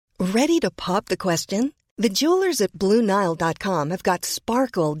Ready to pop the question? The jewelers at BlueNile.com have got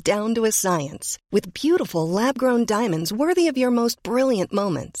sparkle down to a science with beautiful lab-grown diamonds worthy of your most brilliant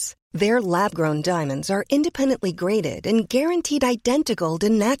moments. Their lab-grown diamonds are independently graded and guaranteed identical to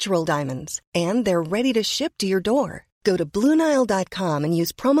natural diamonds, and they're ready to ship to your door. Go to BlueNile.com and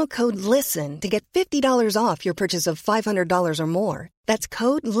use promo code LISTEN to get $50 off your purchase of $500 or more. That's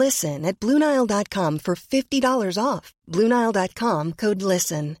code LISTEN at BlueNile.com for $50 off. BlueNile.com, code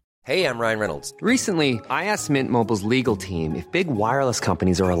LISTEN. Hey, I'm Ryan Reynolds. Recently, I asked Mint Mobile's legal team if big wireless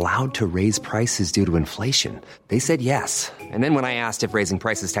companies are allowed to raise prices due to inflation. They said yes. And then when I asked if raising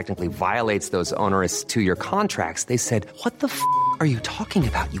prices technically violates those onerous two-year contracts, they said, "What the f*** are you talking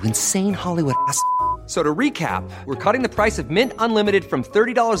about, you insane Hollywood ass?" So to recap, we're cutting the price of Mint Unlimited from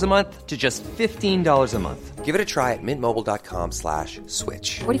 $30 a month to just $15 a month. Give it a try at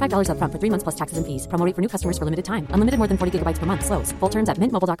mintmobile.com/switch. $45 up front for 3 months plus taxes and fees. Promo rate for new customers for limited time. Unlimited more than 40 gigabytes per month. Slows full terms at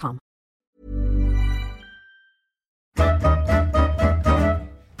mintmobile.com.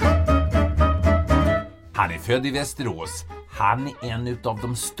 Han är född i Västerås. Han är en av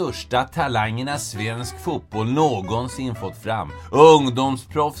de största talangerna svensk fotboll någonsin fått fram.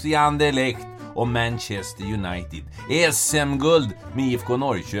 Ungdomsproffs i Anderlecht och Manchester United. SM-guld med IFK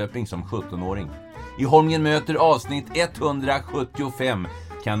Norrköping som 17-åring. I Holmgen möter avsnitt 175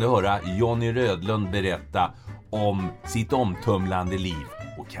 kan du höra Jonny Rödlund berätta om sitt omtumlande liv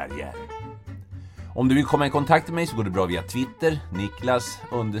och karriär. Om du vill komma i kontakt med mig så går det bra via Twitter,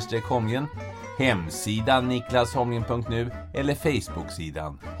 Niklas_Holmgen, hemsidan niklasholmgen.nu eller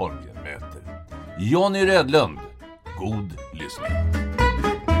Facebook-sidan Holmgen möter. Jonny Rödlund, god lyssning.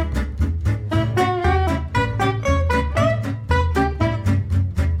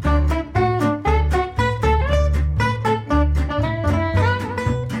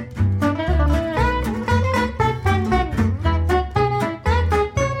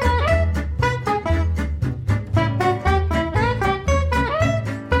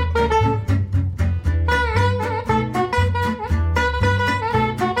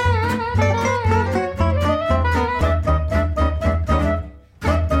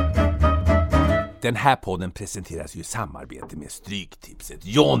 Den här podden presenteras ju i samarbete med Stryktipset.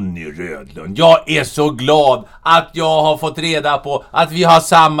 Jonny Rödlund, jag är så glad att jag har fått reda på att vi har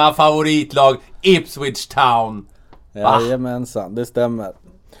samma favoritlag, Ipswich Town. Jajamensan, det stämmer.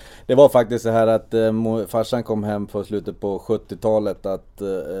 Det var faktiskt så här att farsan kom hem på slutet på 70-talet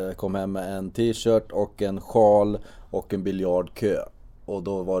kom hem med en t-shirt och en sjal och en biljardkö. Och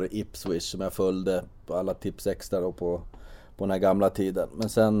då var det Ipswich som jag följde på alla tips extra då på den här gamla tiden. Men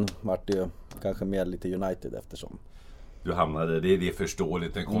sen var det ju kanske mer lite United eftersom. Du hamnade, det är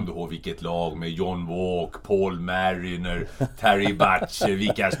förståeligt. Den kom du ihåg vilket lag med John Walk, Paul Mariner, Terry Butcher,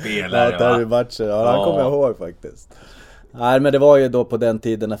 vilka spelare. Ja, Terry Butcher, ja, han kommer jag ihåg faktiskt. Nej, men det var ju då på den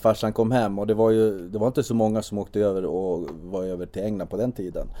tiden när farsan kom hem och det var inte så många som åkte över och var över till England på den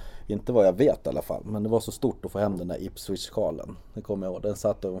tiden. Inte vad jag vet i alla fall, men det var så stort att få hem den där Ipswich-skalen. Det kommer jag ihåg, den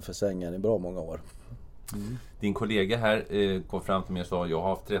satt ovanför sängen i bra många år. Mm. Din kollega här kom fram till mig och sa jag har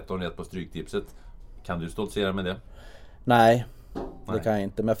haft 13 rätt på Stryktipset. Kan du stoltsera med det? Nej, det kan jag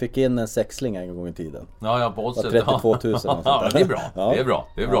inte. Men jag fick in en sexling en gång i tiden. Ja, på oddset. 32 000. Ja, det är bra. Ja.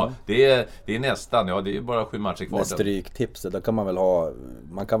 Det är bra. Det är nästan, det är bara 7 matcher kvar. Med Stryktipset, då kan man väl ha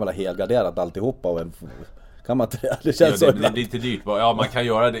helgarderat alltihopa och kan man inte det? Känns det är lite dyrt. Ja, man kan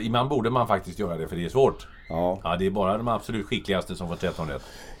göra det. Ibland borde man faktiskt göra det för det är svårt. Ja, det är bara de absolut skickligaste som får 13 rätt.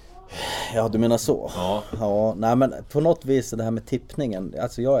 Ja, du menar så. Ja, nej men på något vis det här med tippningen,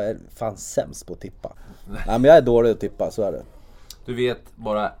 alltså jag är fan sämst på att tippa. Nej, men jag är dålig att tippa, så är det. Du vet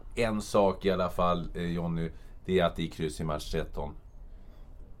bara en sak i alla fall, Jonny, det är att det är kryss i match 13.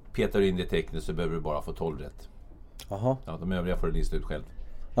 Petar du in det tekniskt så behöver du bara få 12 rätt. Jaha. Ja, de övriga får du lista ut själv.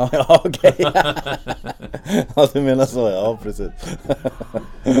 Ja, okej. Ja, du menar så, ja, precis.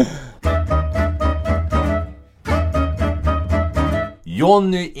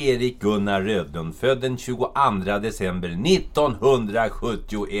 Jonny Erik Gunnar Rödlund, född den 22 december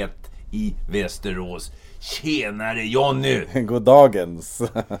 1971 i Västerås. Tjenare Jonny! God dagens!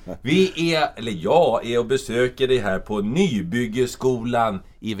 Jag är och besöker dig här på Nybyggeskolan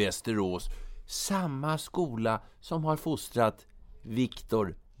i Västerås. Samma skola som har fostrat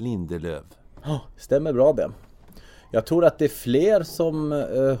Victor Lindelöf. Stämmer bra det. Jag tror att det är fler som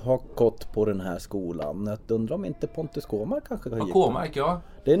har gått på den här skolan. Jag undrar om inte Pontus Kåmark kanske har gick. Kåmark, ja.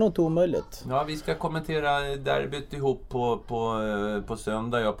 Det är nog inte omöjligt. Ja, vi ska kommentera derbyt ihop på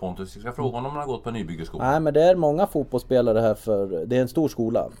söndag, jag Pontus. Vi ska fråga honom om han har gått på Nybyggeskolan. Nej, men det är många fotbollsspelare här för det är en stor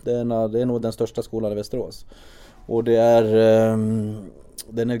skola. Det är nog den största skolan i Västerås. Och det är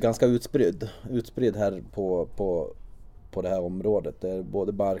den är ganska utspridd här på på det här området. Det är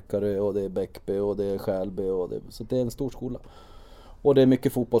både Barkarö och det är Bäckby och det är Skälby så det är en stor skola. Och det är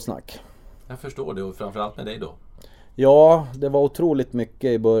mycket fotbollssnack. Jag förstår det, och framförallt med dig då. Ja, det var otroligt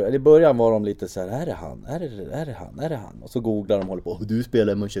mycket i början. I början var de lite så här: är det han? Och så googlar de, håller på: du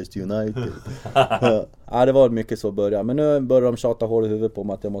spelar i Manchester United. Ja, det var mycket så i början. Men nu börjar de tjata hål i huvudet på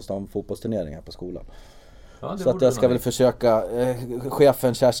mig att jag måste ha en fotbollsturnering här på skolan. Ja, så att jag ska väl försöka,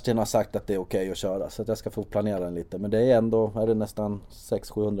 chefen Kerstin har sagt att det är okej att köra, så att jag ska få planera den lite. Men det är ändå, är det nästan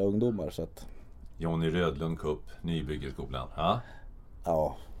 600-700 ungdomar så att... Johnny Rödlund Cup, Nybyggeskolan.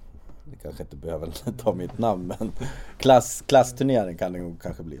 Ja, det kanske inte behöver ta mitt namn, men klassturnering kan det nog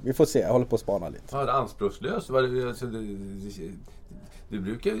kanske bli. Vi får se, jag håller på att spana lite. Ja, anspråkslös. Du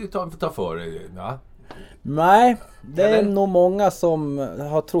brukar ju ta för dig, ja? Nej, det är nog många som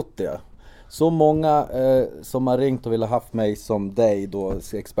har trott det. Så många som har ringt och vill ha haft mig som dig då,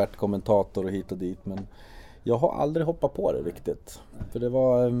 expertkommentator och hit och dit. Men jag har aldrig hoppat på det riktigt. För det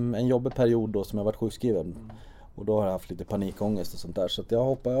var en jobbig period då som jag varit sjukskriven. Och då har jag haft lite panikångest och sånt där. Så att jag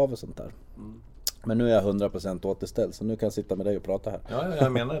hoppar av och sånt där. Men nu är jag 100% återställd. Så nu kan jag sitta med dig och prata här. Ja,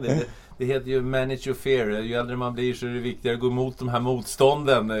 jag menar det. Det heter ju manage your fear. Ju äldre man blir så är det viktigare att gå emot de här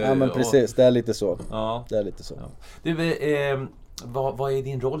motstånden. Ja, men precis. Det är lite så. Ja. Det är lite så. Ja. Du, vad är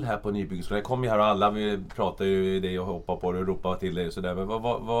din roll här på Nybyggeskolan? Jag kommer ju här och alla vi pratar ju i dig och hoppar på det och ropar till dig och sådär. Men vad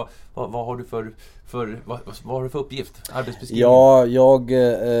har du vad har du för uppgift? Arbetsbeskrivning? Ja, jag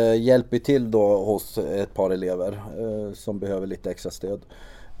hjälper till då hos ett par elever som behöver lite extra stöd.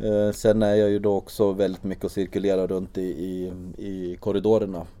 Sen är jag ju då också väldigt mycket att cirkulera runt i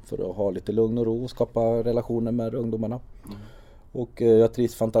korridorerna för att ha lite lugn och ro och skapa relationer med ungdomarna. Och jag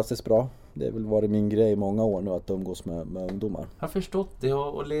trivs fantastiskt bra. Det har väl varit min grej i många år nu att umgås med ungdomar. Jag har förstått det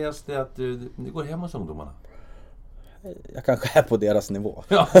och läst det att du går hem hos ungdomarna. Jag kanske är på deras nivå.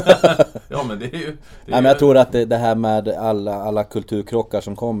 Ja, men det är ju... Nej, men jag tror att det här med alla kulturkrockar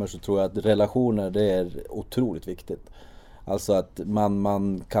som kommer, så tror jag att relationer, det är otroligt viktigt. Alltså att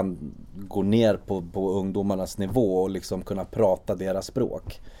man kan gå ner på ungdomarnas nivå och liksom kunna prata deras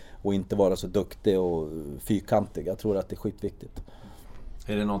språk. Och inte vara så duktig och fyrkantig. Jag tror att det är skitviktigt.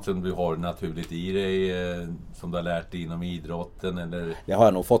 Är det något som du har naturligt i dig som du har lärt dig inom idrotten? Eller? Jag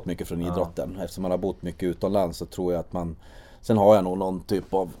har nog fått mycket från idrotten. Eftersom man har bott mycket utomlands så tror jag att man... Sen har jag nog någon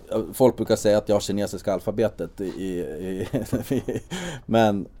typ av... Folk brukar säga att jag har kinesiska alfabetet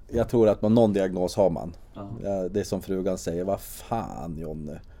men jag tror att någon diagnos har man. Ja, det är som frugan säger: vad fan,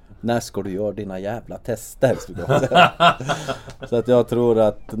 Jonny, när ska du göra dina jävla tester? Så att jag tror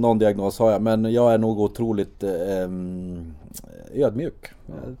att någon diagnos har jag. Men jag är nog otroligt ödmjuk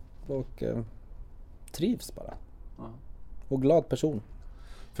och trivs bara. Och glad person.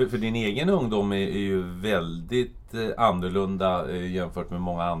 För din egen ungdom är ju väldigt annorlunda jämfört med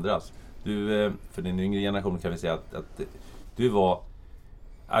många andras. För din yngre generation kan vi säga att du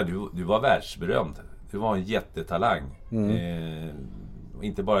var världsberömd. Du var en jättetalang.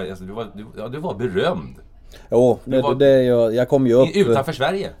 Inte bara, alltså, du var berömd. Jo, jag kom ju upp utanför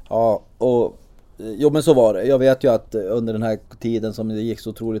Sverige. Ja, och jo, men så var det. Jag vet ju att under den här tiden som det gick så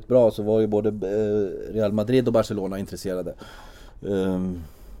otroligt bra så var ju både Real Madrid och Barcelona intresserade.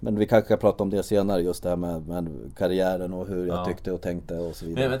 Men vi kanske kan prata om det senare, just det här med karriären och hur jag tyckte och tänkte och så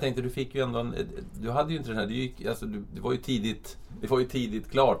vidare. Men jag tänkte, du fick ju ändå du hade ju inte den här, det var ju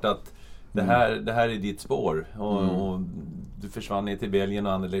tidigt klart att det här är ditt spår och du försvann ner till Belgien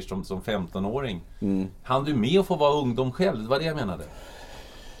och Anderlecht som 15-åring. Han du med att få vara ungdom själv? Det var det jag menade.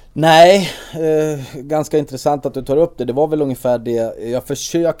 Nej, ganska intressant att du tar upp det. Det var väl ungefär det. Jag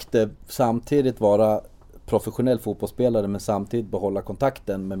försökte samtidigt vara professionell fotbollsspelare men samtidigt behålla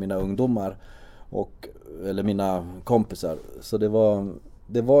kontakten med mina ungdomar eller mina kompisar. Så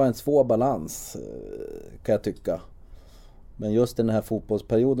det var en svår balans, kan jag tycka. Men just den här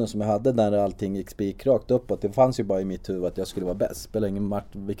fotbollsperioden som jag hade där allting gick spikrakt uppåt, det fanns ju bara i mitt huvud att jag skulle vara bäst. Spelar ingen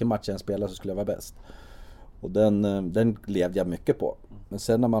vilken match jag spelade så skulle jag vara bäst. Och den levde jag mycket på. Men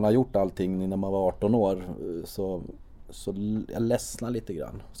sen när man har gjort allting när man var 18 år så jag ledsnade lite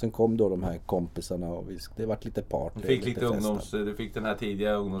grann. Sen kom då de här kompisarna och det var lite party. Du fick den här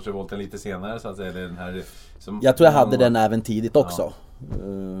tidiga ungdomsrevolten lite senare så att säga, eller den här jag tror jag hade den även tidigt också.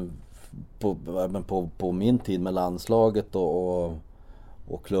 På min tid med landslaget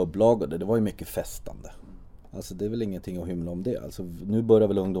och klubblag, det var ju mycket festande. Alltså det är väl ingenting att hymla om det. Alltså nu börjar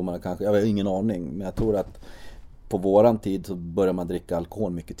väl ungdomarna kanske, jag har ingen aning, men jag tror att på våran tid så börjar man dricka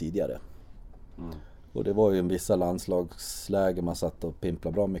alkohol mycket tidigare. Och det var ju en vissa landslagsläger man satt och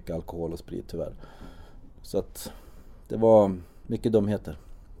pimplade bra mycket alkohol och sprit tyvärr. Så att det var mycket dumheter.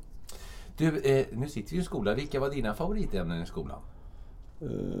 Du, nu sitter vi i skolan. Vilka var dina favoritämnen i skolan?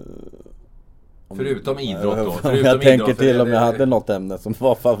 Förutom idrott då? Förutom jag tänker till om jag hade något ämne som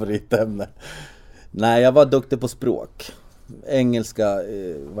var favoritämne. Nej, jag var duktig på språk. Engelska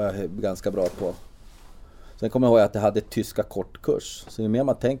var jag ganska bra på. Sen kommer jag ihåg att jag hade tyska kortkurs. Så ju mer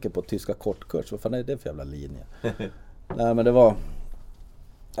man tänker på tyska kortkurs, vad fan är det för jävla linje? Nej, men det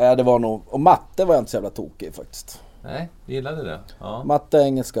var nog... Och matte var jag inte så jävla tokig faktiskt. Nej, gillade det. Ja. Matte,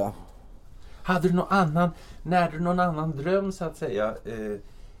 engelska. Hade du någon annan dröm så att säga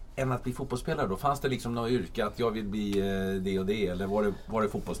än att bli fotbollsspelare då? Fanns det liksom något yrke att jag vill bli det och det? Eller var det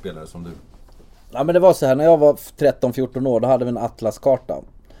fotbollsspelare som du? Ja, men det var så här, när jag var 13-14 år då hade vi en atlaskarta.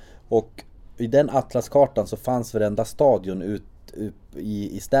 Och i den atlaskartan så fanns varenda stadion ut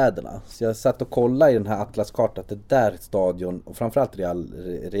i städerna. Så jag satt och kollade i den här atlaskartan, det där stadion, och framförallt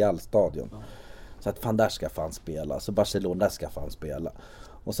Real stadion. Så att fan, där ska fan spela. Så Barcelona, där ska fan spela.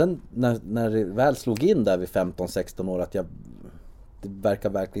 Och sen när det väl slog in där vid 15-16 år att det verkar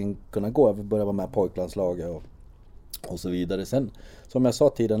verkligen kunna gå. Jag började vara med i pojklandslaget och så vidare. Sen, som jag sa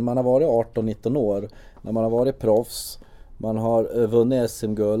tidigare, när man har varit 18-19 år, när man har varit proffs, man har vunnit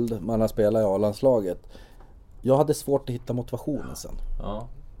SM-guld, man har spelat i A-landslaget. Jag hade svårt att hitta motivationen sen. Ja.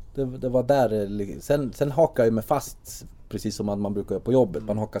 Det var där. Sen hakar jag mig fast, precis som man brukar göra på jobbet.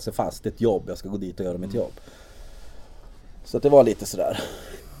 Man hakar sig fast, det är ett jobb, jag ska gå dit och göra mitt jobb. Så det var lite sådär.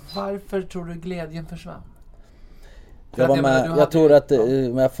 Varför tror du glädjen försvann? Jag tror att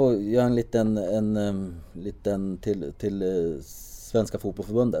jag får göra en liten till Svenska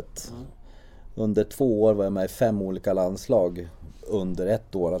fotbollsförbundet. Under 2 år var jag med i 5 olika landslag. Under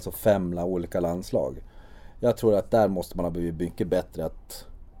 1 år, alltså 5 olika landslag. Jag tror att där måste man ha blivit mycket bättre, att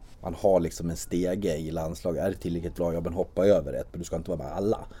man har liksom en stege i landslag. Är det tillräckligt bra jobb, hoppa över ett, men du ska inte vara med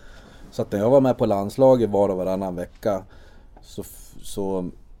alla. Så att när jag var med på landslaget var och varannan vecka,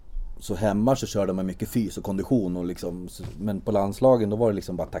 så hemma så körde man mycket fys och kondition och liksom, men på landslagen då var det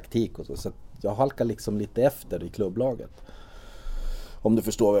liksom bara taktik och så att jag halkade liksom lite efter i klubblaget. Om du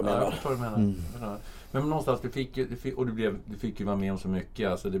förstår vad jag menar. Ja, jag förstår vad du menar. Men någonstans du fick ju vara med om så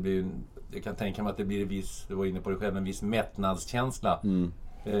mycket, alltså jag kan tänka mig att det blir du var inne på det själv, en viss mättnadskänsla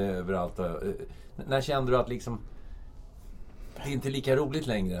överallt. När kände du att liksom det är inte lika roligt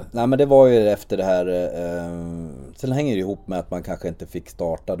längre? Nej, men det var ju efter det här. Sen hänger det ihop med att man kanske inte fick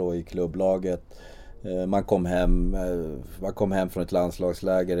starta då i klubblaget. Man kom hem från ett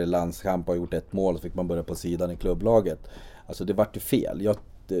landslagsläger i landskamp och gjort 1 mål, så fick man börja på sidan i klubblaget. Alltså det vart ju fel.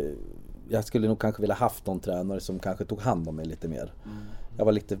 Jag skulle nog kanske vilja haft någon tränare som kanske tog hand om mig lite mer. Jag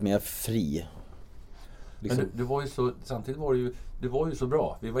var lite mer fri. Liksom. Men du var ju så, samtidigt du var ju så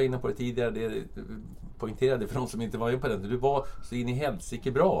bra. Vi var inne på det tidigare, det poängterade för de som inte var inne på det. Du var så in i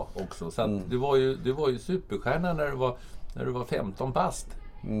helsike bra också. Så att du var ju superstjärna när du var 15 bast.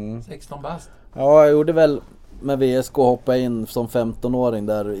 16 bast. Ja, jag gjorde väl med VSK, hoppa in som 15-åring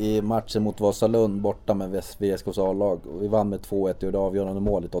där i matchen mot Vasalund borta med VSKs A-lag. Vi vann med 2-1 och gjorde avgörande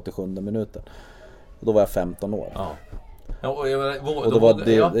mål i 87 minuter. Och då var jag 15 år. Ja. Ja, och då var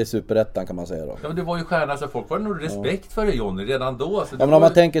det är superettan kan man säga då. Ja, men det var ju stjärna, så folk var nog respekt för dig, Johnny, redan då. Alltså, ja, men om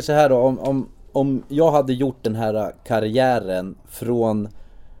man tänker så här då, om jag hade gjort den här karriären från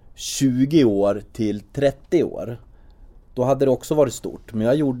 20 år till 30 år, då hade det också varit stort. Men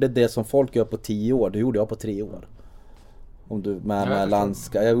jag gjorde det som folk gör på 10 år, det gjorde jag på 3 år. Om du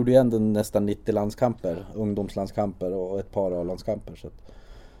jag gjorde ju ändå nästan 90 landskamper, ungdomslandskamper och ett par A-landskamper, så att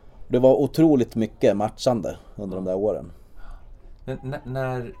det var otroligt mycket matchande under de där åren. Men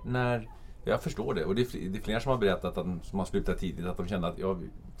när jag förstår det, och det är flera som har berättat att som har slutat tidigt, att de känner att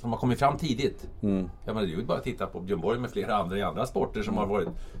som har kommit fram tidigt. Ja, men det är ju bara att titta på Björn Borg med flera andra i andra sporter som har varit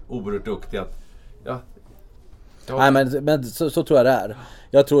oerhört duktiga. Nej, men så tror jag det är.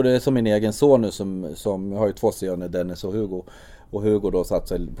 Jag tror det är som min egen son nu som jag har ju 2 söner, Dennis och Hugo. Och Hugo då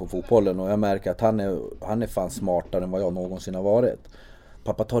satsar på fotbollen, och jag märker att han är fan smartare än vad jag någonsin har varit.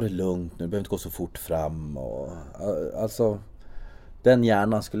 Pappa, ta det lugnt nu, du behöver inte gå så fort fram. Och, alltså, den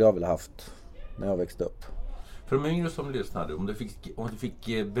hjärnan skulle jag vilja haft när jag växte upp. För de yngre som lyssnade, om du fick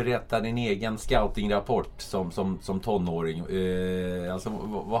berätta din egen scoutingrapport som tonåring, alltså,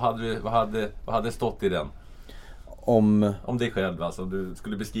 vad hade stått i den? Om dig själv, alltså du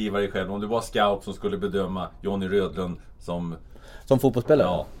skulle beskriva dig själv, om du var scout som skulle bedöma Johnny Rödlund som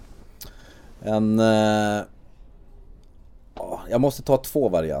fotbollsspelare. Ja. Jag måste ta 2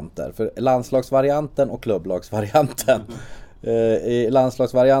 varianter, för landslagsvarianten och klubblagsvarianten. I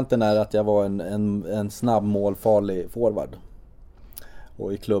landslagsvarianten är att jag var en snabb målfarlig forward.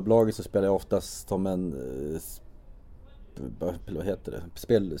 Och i klubblaget så spelar jag oftast som en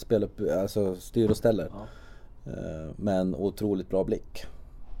alltså styr och ställer. Ja. Men otroligt bra blick.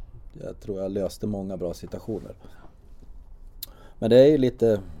 Jag tror jag löste många bra situationer. Men det är ju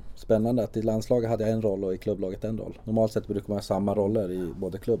lite spännande att i landslaget hade jag en roll och i klubblaget en roll. Normalt sett brukar man ha samma roller i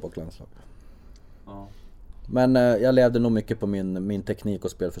både klubb och landslag. Ja. Men jag levde nog mycket på min teknik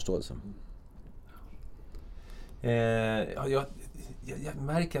och spelförståelse. Jag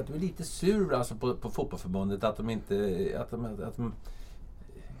märker att du är lite sur alltså på fotbollsförbundet att de inte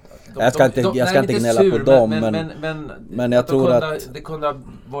jag ska inte gnälla på dem, men jag tror att det kunde ha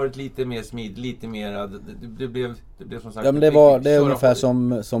varit lite mer lite mer det blev som sagt. Ja, men det är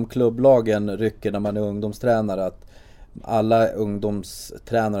ungefär som klubblagen rycker när man är ungdomstränare, att alla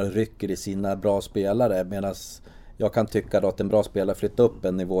ungdomstränare rycker i sina bra spelare, medan jag kan tycka då att en bra spelare flyttar upp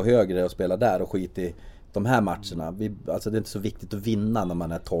en nivå högre och spelar där och skit i de här matcherna. Alltså det är inte så viktigt att vinna när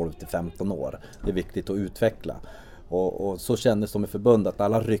man är 12-15 år. Det är viktigt att utveckla. Och så kändes de i förbund att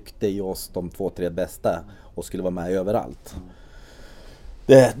alla ryckte i oss de 2-3 bästa och skulle vara med överallt.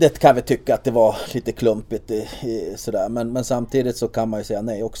 Det kan vi tycka att det var lite klumpigt sådär. Men samtidigt så kan man ju säga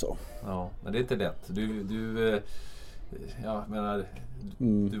nej också. Ja, men det är inte lätt. Jag menar,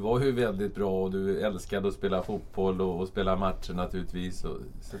 du var ju väldigt bra och du älskade att spela fotboll och spela matcher naturligtvis. Så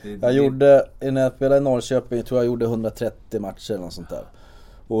när jag spelade i Norrköping tror jag gjorde 130 matcher eller något sånt där.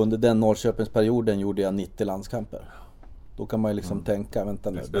 Och under den Norrköpingsperioden gjorde jag 90 landskamper. Då kan man ju liksom tänka, vänta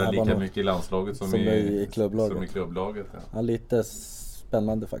nu. Du spelar lika mycket i landslaget som i klubblaget. Ja, lite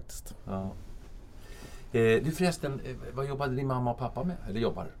spännande faktiskt. Ja. Du förresten, vad jobbade din mamma och pappa med? Eller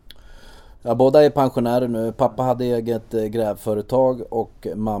jobbar? Ja, båda är pensionärer nu. Pappa hade eget grävföretag och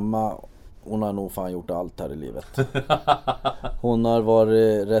mamma, hon har nog fan gjort allt här i livet. Hon har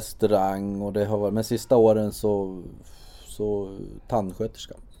varit restaurang och det har varit, men sista åren så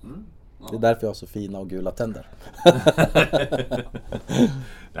tandsköterska. Ja. Det är därför jag har så fina och gula tänder.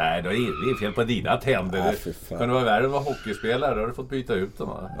 Nej, det är fel på dina tänder. Det kunde vara värre att vara hockeyspelare. Då hade du fått byta ut dem.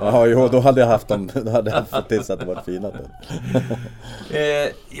 Ja, jo, då hade jag haft dem. Då hade jag fått till så att det var fina tänder.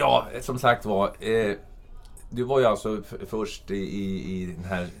 Ja, som sagt var. Du var ju alltså först i den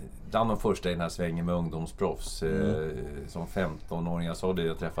här, bland de första i den här svängen med ungdomsproffs. Som 15-åring. Jag sa det,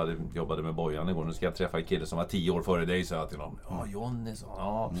 jag jobbade med Bojan igår. Nu ska jag träffa en kille som var 10 år före dig, så jag till honom. Ja, Jonny, så.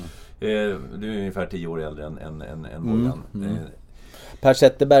 Ja. Du är ungefär 10 år äldre än Bojan. Per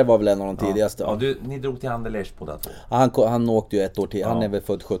Zetterberg var väl en av de tidigaste. Ja, ni drog till Anderlecht båda två. Han åkte ju ett år till. Han är väl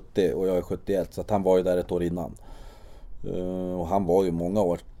född 70 och jag är 71, så att han var ju där ett år innan. Och han var ju många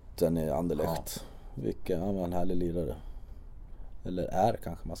år sedan i Anderlecht. Han var en härlig lirare. Eller är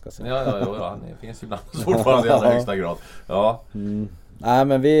kanske man ska säga. Ja, han finns ju ibland fortfarande i allra högsta grad. Ja. Nej,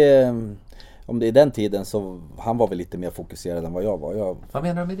 men om det är den tiden så han var väl lite mer fokuserad än vad jag var. Vad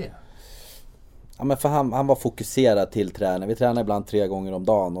menar du med det? Ja, men för han var fokuserad till träning. Vi tränade ibland 3 gånger om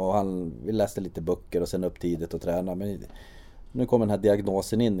dagen och vi läste lite böcker och sen upp tidigt och träna. Men nu kommer den här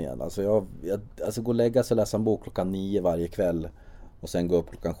diagnosen in igen. Alltså jag gå och lägga sig och läsa en bok klockan 9 varje kväll och sen gå upp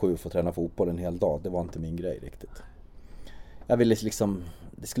klockan 7 för att träna fotboll en hel dag. Det var inte min grej riktigt. Jag ville liksom,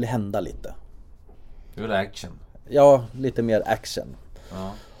 det skulle hända lite. Du ville action? Ja, lite mer action.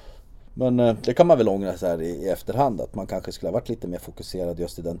 Ja. Men det kan man väl ångra så här i efterhand, att man kanske skulle ha varit lite mer fokuserad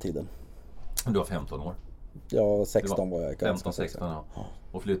just i den tiden. Du var 15 år? Ja, 16 var jag. 15-16, ja.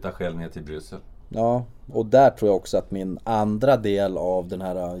 Och flyttade själv ner till Bryssel. Ja, och där tror jag också att min andra del av den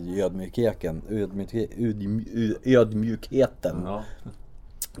här ödmjukheten,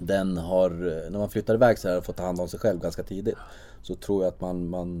 den har, när man flyttar iväg så här och får ta hand om sig själv ganska tidigt, så tror jag att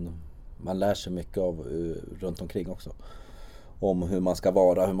man lär sig mycket av runt omkring också. Om hur man ska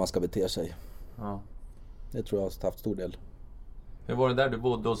vara, hur man ska bete sig. Ja. Det tror jag har haft stor del. Hur var det där? Du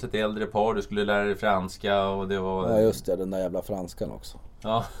bodde hos ett äldre par, du skulle lära dig franska och det var... Ja, just det, den där jävla franskan också.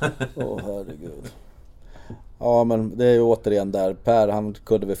 Ja. Herregud. Ja, men det är ju återigen där. Per, han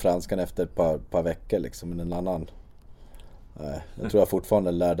kunde väl franskan efter ett par veckor liksom, men en annan... Nej, jag tror jag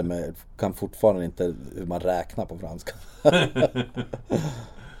fortfarande kan fortfarande inte hur man räknar på franska.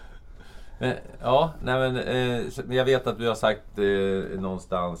 Ja, nej men jag vet att du har sagt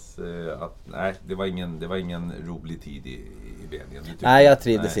någonstans att nej, det var ingen rolig tid i Belgien. Nej, jag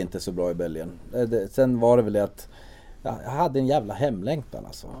trivdes inte så bra i Belgien. Sen var det väl att jag hade en jävla hemlängtan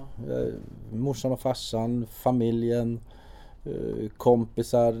alltså. Morsan och farsan, familjen,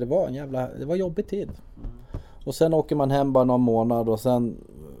 kompisar, det var jobbig tid. Och sen åker man hem bara någon månad och sen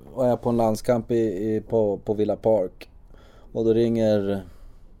var jag på en landskamp på Villa Park. Och då ringer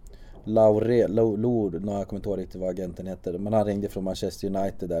Laure, jag kommer inte ihåg riktigt vad agenten heter, men han ringde från Manchester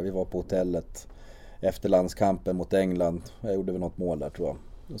United där. Vi var på hotellet efter landskampen mot England. Jag gjorde väl något mål där tror jag.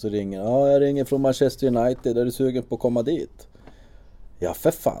 Och så jag ringer från Manchester United, är du sugen på att komma dit? Ja,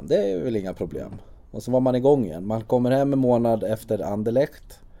 för fan, det är väl inga problem. Och så var man igång igen. Man kommer hem en månad efter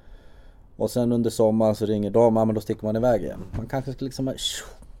Anderlecht. Och sen under sommaren så ringer de, men då sticker man iväg igen. Man kanske ska liksom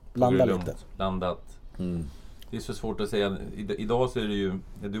landa lite. Landat. Det är så svårt att säga. Idag så är det ju,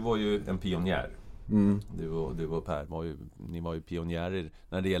 du var ju en pionjär. Du och Per ni var ju pionjärer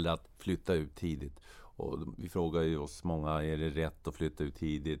när det gäller att flytta ut tidigt. Och vi frågar ju oss många, är det rätt att flytta ut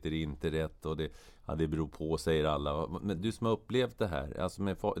tidigt? Är det inte rätt? Och det beror på, säger alla. Men du som har upplevt det här,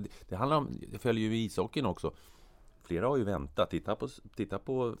 alltså det handlar om, jag följer ju ishockeyn också. Flera har ju väntat. Titta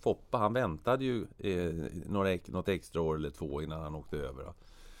på Foppa, han väntade ju något extra år eller 2 innan han åkte över.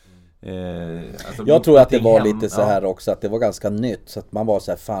 Alltså, jag tror att det var lite så här också, att det var ganska nytt, så att man var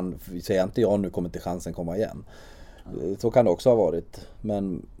så här, fan, säger inte jag nu kommer inte chansen komma igen. Så kan det också ha varit.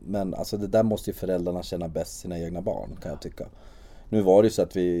 Men alltså det där måste ju föräldrarna känna bäst sina egna barn, kan jag tycka. Nu var det ju så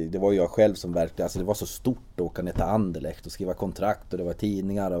att det var jag själv som verkligen, alltså det var så stort att åka ner till Anderlecht och skriva kontrakt, och det var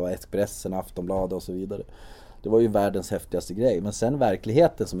tidningar, det var Expressen, Aftonbladet och så vidare. Det var ju världens häftigaste grej. Men sen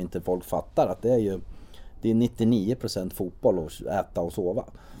verkligheten som inte folk fattar, att det är 99% fotboll och äta och sova.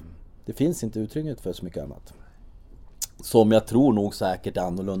 Det finns inte utrymmet för så mycket annat. Som jag tror nog säkert är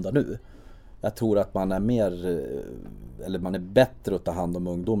annorlunda nu. Jag tror att man är man är bättre att ta hand om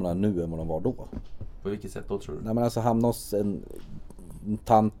ungdomarna nu än vad de var då. På vilket sätt då, tror du? Nej, men alltså hamna hos en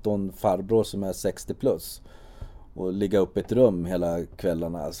tant och en farbror som är 60 plus och ligga upp i ett rum hela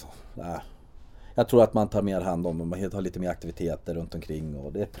kvällarna, alltså. Nej. Jag tror att man tar mer hand om dem, man har lite mer aktiviteter runt omkring,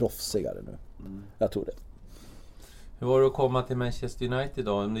 och det är proffsigare nu. Jag tror det. Hur var det att komma till Manchester United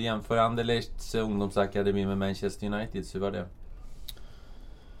då? Om du jämför Anderlechts ungdomsakademi med Manchester United, så var det?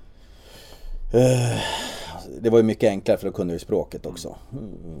 Det var ju mycket enklare, för då kunde ju språket också.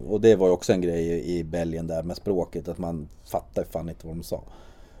 Och det var ju också en grej i Belgien där med språket, att man fattar fan inte vad de sa.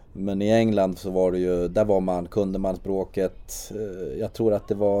 Men i England så var det ju, där kunde man språket. Jag tror att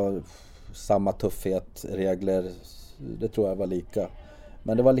det var samma tuffhet, regler, det tror jag var lika.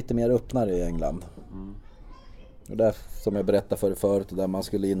 Men det var lite mer öppnare i England. Och där, som jag berättade för förut, där man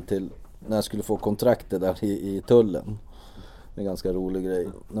skulle in till, när jag skulle få kontraktet där i tullen. Det är en ganska rolig grej.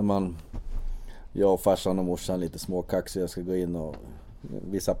 När jag och farsan och morsan lite småkaxig, jag ska gå in och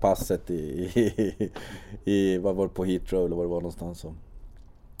visa passet i vad var det, på Heathrow eller vad det var någonstans.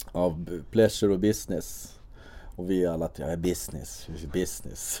 Av pleasure och business. Och vi alla att jag är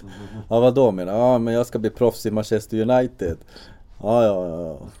business. Ja, vad då menar? Ja, men jag ska bli proffs i Manchester United.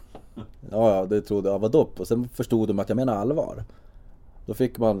 Ja, det trodde jag. Vad då? Och sen förstod de att jag menar allvar. Då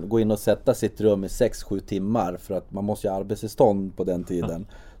fick man gå in och sätta sitt rum i 6-7 timmar, för att man måste ju ha arbetstillstånd på den tiden.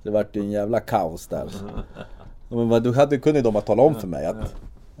 Det var ju en jävla kaos där. Men du kunde de att tala om för mig att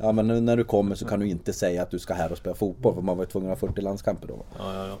ja, men nu när du kommer så kan du inte säga att du ska här och spela fotboll, för man var tvungen att ha 40 landskamper då.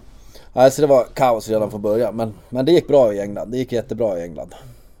 Ja. Alltså det var kaos redan från början, men det gick bra i England. Det gick jättebra i England.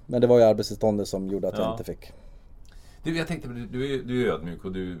 Men det var ju arbetstillståndet som gjorde att jag inte fick. Du, jag tänkte, du är ödmjuk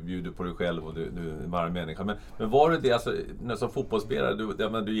och du bjuder på dig själv och du är en varm människa. Men var det det, alltså, när som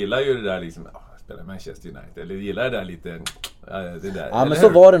fotbollsspelare, du gillar ju det där liksom, spela Manchester United, eller gillar det där lite, det där. Ja, men så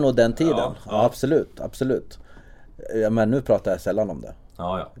var det nog den tiden. Ja, absolut. Ja, men nu pratar jag sällan om det.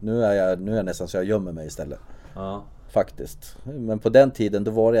 Ja. Nu är jag nästan så jag gömmer mig istället. Ja. Faktiskt. Men på den tiden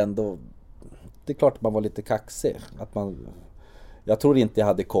då var det ändå, det är klart att man var lite kaxig. Jag tror inte jag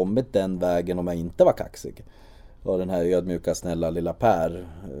hade kommit den vägen om jag inte var kaxig. Och den här ödmjuka, snälla lilla Per.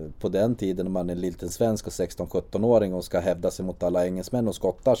 På den tiden när man är en liten svensk och 16-17-åring och ska hävda sig mot alla engelsmän och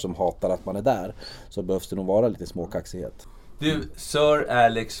skottar som hatar att man är där, så behövs det nog vara lite småkaxighet. Du, Sir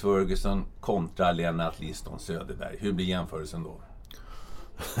Alex Ferguson kontra Lennart Liston Söderberg. Hur blir jämförelsen då?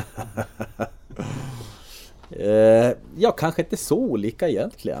 Ja, kanske inte så olika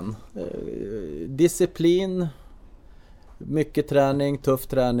egentligen. Disciplin, mycket träning, tuff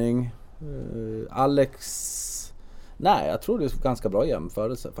träning. Alex... Nej, jag tror det är ganska bra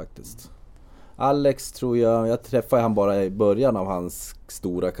jämförelse faktiskt. Alex tror jag träffade han bara i början av hans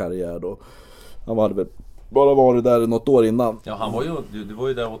stora karriär då. Han hade väl bara varit där något år innan. Ja, du var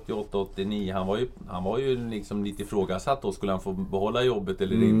ju där 88-89. Han var ju liksom lite ifrågasatt då. Skulle han få behålla jobbet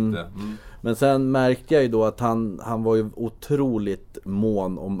eller inte? Men sen märkte jag ju då att han var ju otroligt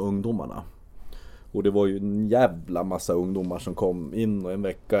mån om ungdomarna. Och det var ju en jävla massa ungdomar som kom in, och en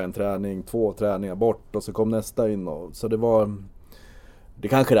vecka, en träning, 2 träningar bort, och så kom nästa in. Så det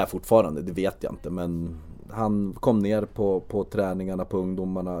kanske det är fortfarande, det vet jag inte. Men han kom ner på träningarna på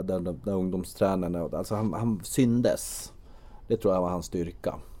ungdomarna, där ungdomstränarna, alltså han syndes. Det tror jag var hans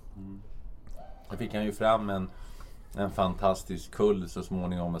styrka. Jag fick han ju fram en fantastisk kull så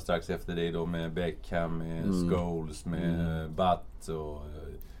småningom, och strax efter det då med Beckham, med Scholes, med Butt och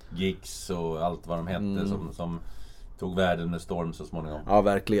Giggs och allt vad de hette som tog världen med storm så småningom. Ja,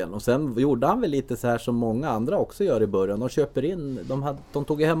 verkligen. Och sen gjorde han väl lite så här som många andra också gör i början. De köper in, de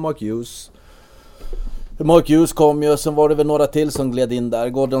tog hem Mark Hughes. Mark Hughes kom ju, sen var det väl några till som gled in där.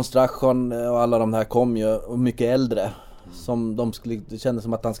 Gordon Strachan och alla de här kom ju, och mycket äldre. Som det kändes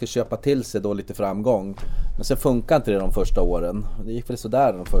som att han ska köpa till sig då lite framgång. Men sen funkar inte det de första åren. Det gick väl så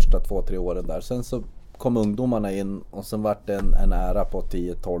där de första 2-3 åren där. Sen så kom ungdomarna in och sen vart det en ära på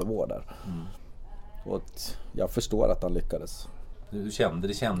 10-12 år där. Och jag förstår att han lyckades. Det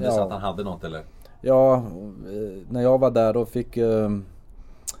kändes att han hade något, eller? Ja, när jag var där då fick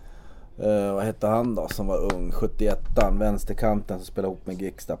vad hette han då som var ung, 71an, vänsterkanten som spelade ihop med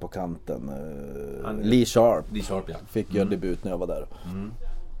Giggs där på kanten, Lee Sharp ja. Fick göra debut när jag var där.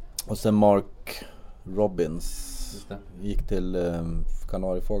 Och sen Mark Robbins gick till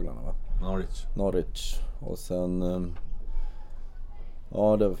Kanariefåglarna, va? Norwich. Och sen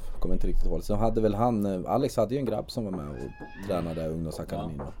ja, det kommer inte riktigt ihåg. Sen hade väl Alex hade ju en grabb som var med och tränade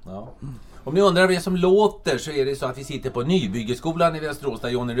ungdomsakademin. Ja. Om ni undrar vad som låter, så är det så att vi sitter på Nybyggeskolan i Västerås där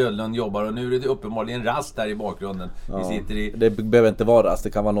Johnny Rödlund jobbar, och nu är det uppenbarligen rast där i bakgrunden. Ja, vi sitter i... Det behöver inte vara rast, det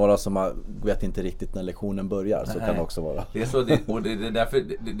kan vara några som vet inte riktigt när lektionen börjar. Så kan det också vara. Det är så, och det är därför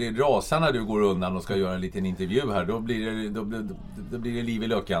det rasar när du går undan och ska göra en liten intervju här. Då blir det liv i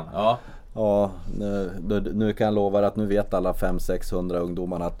luckan. Ja, nu kan jag lova att nu vet alla 500-600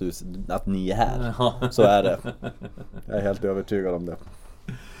 ungdomarna att ni är här. Så är det. Jag är helt övertygad om det.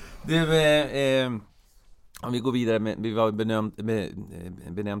 Du, om vi går vidare med, vi var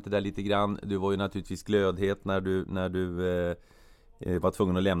benämnt det där lite grann. Du var ju naturligtvis glödhet när du var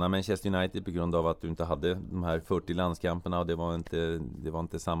tvungen att lämna Manchester United på grund av att du inte hade de här 40 landskamperna, och det var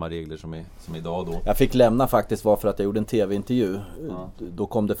inte samma regler som idag då. Jag fick lämna faktiskt för att jag gjorde en tv-intervju. Då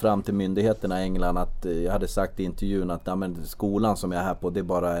kom det fram till myndigheterna i England att jag hade sagt i intervjun att skolan som jag är här på, det är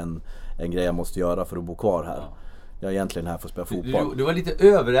bara en grej jag måste göra för att bo kvar här. Jag är egentligen här för att spela fotboll. Du var lite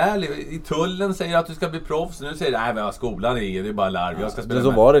överärlig. I tullen säger att du ska bli proffs. Nu säger du, nej men skolan det är bara larv. Jag ska spela.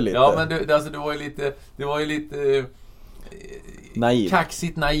 Så var det lite. Ja, men du var ju lite naiv.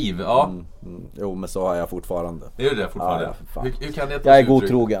 Kaxigt naiv, ja. Jo, men så har jag fortfarande. Det är det fortfarande. Ja, hur kan det ta sig? Jag är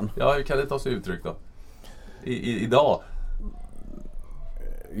godtrogen. Ja, hur kan det ta sig uttryck då? Idag?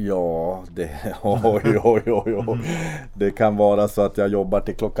 Ja, oj. Det kan vara så att jag jobbar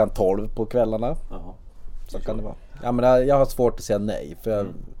till klockan 12 på kvällarna. Så kan det vara. Ja, men jag har svårt att säga nej, för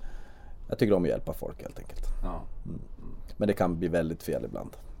jag tycker om att hjälpa folk helt enkelt. Men det kan bli väldigt fel ibland.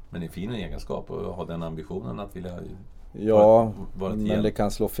 Men det är fin egenskap att ha den ambitionen att vilja vara till men det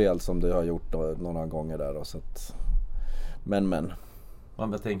kan slå fel som det har gjort några gånger där. Och så att, men.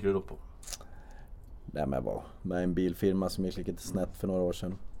 Vad tänker du då på? Nej, men jag var med en bilfirma som gick lite snett för några år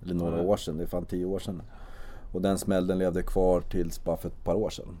sedan. Eller några år sedan, det är fan 10 år sedan. Och den smällen levde kvar tills bara för ett par år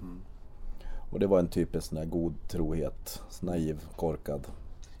sedan. Och det var en typisk sån här god trohet, naiv, korkad.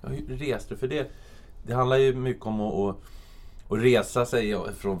 Ja, hur reste du? För det handlar ju mycket om att resa sig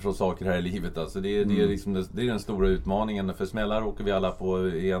från saker här i livet. Alltså det är den stora utmaningen. För smällar åker vi alla på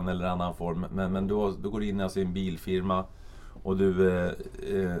i en eller annan form. Men då går du in i en bilfirma och du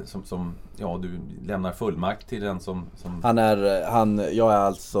du lämnar fullmakt till den som... Jag är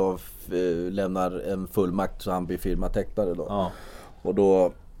alltså lämnar en fullmakt så han blir firmatecknare då. Ja. Och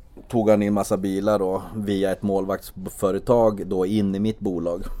då tog han in massa bilar då via ett målvaktsföretag då in i mitt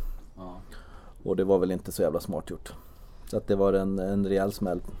bolag. Ja. Och det var väl inte så jävla smart gjort. Så att det var en rejäl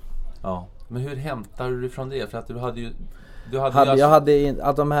smäll. Ja. Men hur hämtar du från det? För att du hade ju...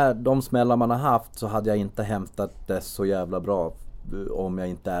 de smällar man har haft så hade jag inte hämtat det så jävla bra om jag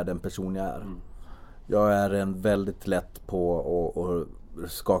inte är den person jag är. Jag är en väldigt lätt på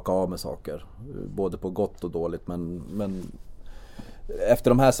att skaka av med saker. Både på gott och dåligt. Men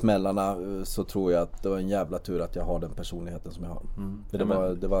efter de här smällarna så tror jag att det var en jävla tur att jag har den personligheten som jag har.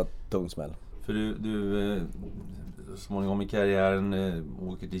 Det var ett tung smäll. För du småningom i karriären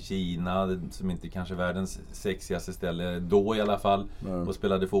åker till Kina, som inte kanske är världens sexigaste ställe då i alla fall, och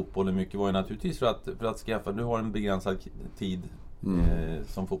spelade fotboll. Och mycket var ju naturligtvis för att skaffa, du har en begränsad tid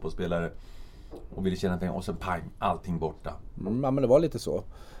som fotbollsspelare och ville tjäna pengar, och så pang, allting borta. Ja, men det var lite så.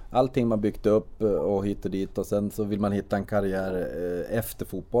 Allting man byggt upp och hit och dit, och sen så vill man hitta en karriär efter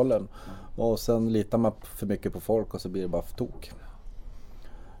fotbollen. Och sen litar man för mycket på folk och så blir det bara för tok.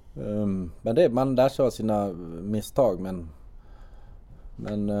 Men man lär sig av sina misstag,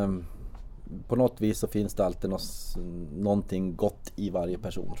 men på något vis så finns det alltid någonting gott i varje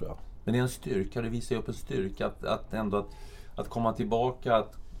person, tror jag. Men det är en styrka, det visar ju upp en styrka att komma tillbaka,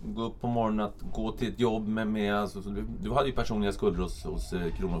 att gå upp på morgonen, att gå till ett jobb med alltså, du hade ju personliga skulder hos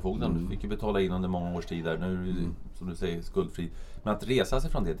Kronofogden. Du fick ju betala in under många års tid där. Nu är du, som du säger, skuldfri. Men att resa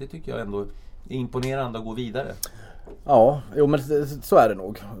sig från det tycker jag ändå är imponerande att gå vidare. Ja, men så är det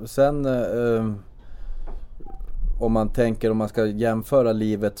nog. Sen om man ska jämföra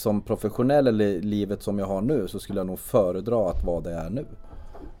livet som professionell eller livet som jag har nu, så skulle jag nog föredra att vara det är nu.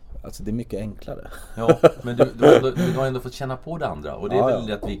 Alltså det är mycket enklare. Ja, men du har ändå fått känna på det andra. Och det är väl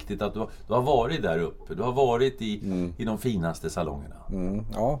rätt viktigt att du har varit där uppe. Du har varit i de finaste salongerna.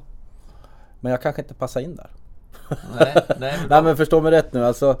 Ja, men jag kanske inte passar in där. Nej, men förstå mig rätt nu.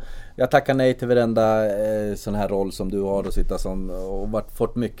 Alltså, jag tackar nej till varenda sån här roll som du har och sitta som, och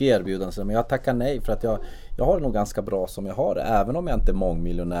fått mycket erbjudanden. Men jag tackar nej för att jag har det nog ganska bra som jag har det. Även om jag inte är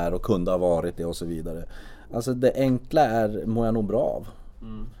mångmiljonär och kunde ha varit det och så vidare. Alltså det enkla mår jag nog bra av.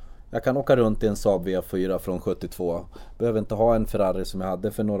 Jag kan åka runt i en Saab V4 från 72. Behöver inte ha en Ferrari som jag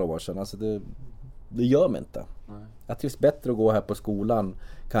hade för några år sedan. Alltså det gör mig inte. Jag trivs bättre att gå här på skolan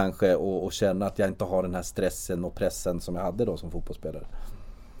kanske och känna att jag inte har den här stressen och pressen som jag hade då som fotbollsspelare.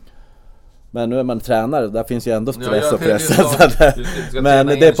 Men nu är man tränare, där finns ju ändå stress och press. Men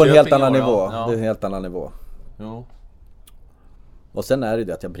det är på en helt annan nivå. Ja. Det är en helt annan nivå. Jo. Och sen är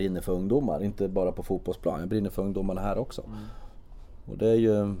det att jag brinner för ungdomar, inte bara på fotbollsplan. Jag brinner för ungdomarna här också. Och det är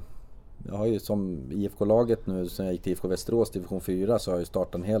ju, jag har ju som IFK-laget nu, sen jag gick till IFK Västerås division 4, så har jag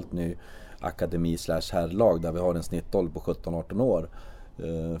startat en helt ny akademi/herrlag där vi har en snittålder på 17-18 år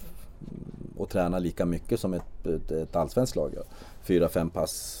och tränar lika mycket som ett allsvenskt lag, 4-5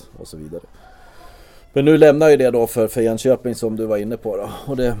 pass och så vidare. Men nu lämnar ju det då för Jönköping som du var inne på då,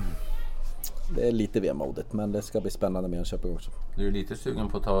 och det är lite vemodigt, men det ska bli spännande med Jönköping också. Du är lite sugen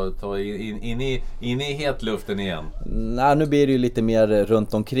på att ta in i hetluften igen? Nej, nu blir det ju lite mer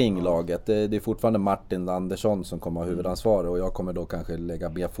runt omkring laget. Det är fortfarande Martin Andersson som kommer ha huvudansvar, och jag kommer då kanske lägga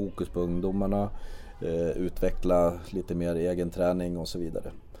mer fokus på ungdomarna, utveckla lite mer egen träning och så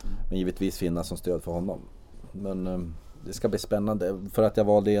vidare. Men givetvis finnas som stöd för honom. Men det ska bli spännande. För att jag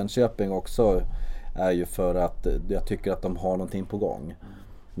valde Jönköping också är ju för att jag tycker att de har någonting på gång.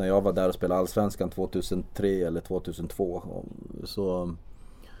 När jag var där och spelade Allsvenskan 2003 eller 2002 så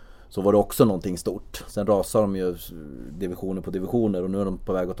var det också någonting stort. Sen rasar de ju divisioner på divisioner och nu är de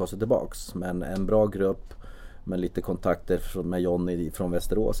på väg att ta sig tillbaks. Men en bra grupp med lite kontakter med Johnny från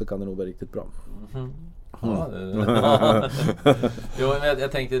Västerås, så kan det nog vara riktigt bra. Jo, men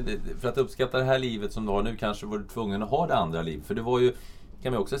jag tänkte, för att uppskatta det här livet som du har nu, kanske var du tvungen att ha det andra liv. För det var ju,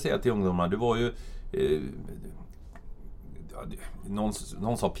 kan vi också säga till ungdomar, du var ju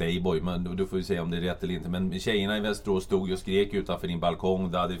någon sa playboy, men du får ju säga om det är rätt eller inte, men tjejerna i Västerås stod och skrek utanför din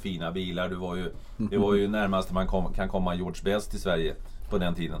balkong, du hade fina bilar, det var ju närmast man kan komma George Best i Sverige på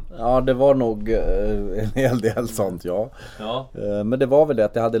den tiden. Ja, det var nog en hel del sånt, ja. Men det var väl det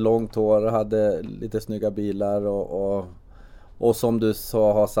att jag hade långt hår och hade lite snygga bilar och som du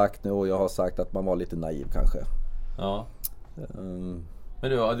har sagt nu och jag har sagt, att man var lite naiv kanske. Ja.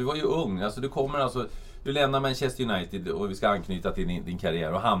 Men du var ju ung, alltså du lämnar Manchester United och vi ska anknyta till din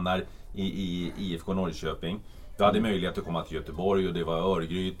karriär och hamnar i IFK Norrköping. Du hade möjlighet att komma till Göteborg och det var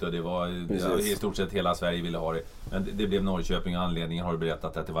Örgryte och det var i stort sett hela Sverige ville ha det. Men det blev Norrköping och anledningen har du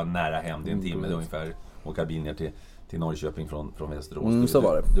berättat att det var nära hem, det är en timme ungefär åka bil ner till Norrköping från Västerås. Så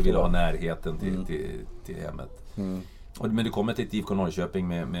var det. Du ville ha närheten till hemmet. Men du kommer till ett IFK Norrköping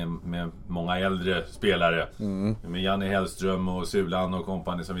med många äldre spelare. Med Janne Hellström och Sulan och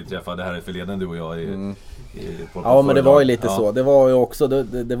kompani som vi träffade här i förleden, du och jag. Ja, men det var ju lite så. Det var ju också,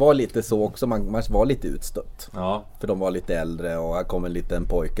 det var lite så också. Man var lite utstött. Ja. För de var lite äldre och här kom en liten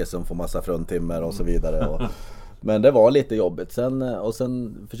pojke som får massa fruntimmer och så vidare. Men det var lite jobbigt.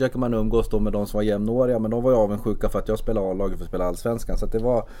 Sen försöker man umgås då med de som var jämnåriga. Men de var ju avundsjuka för att jag spelade A-laget för att spela Allsvenskan. Så att det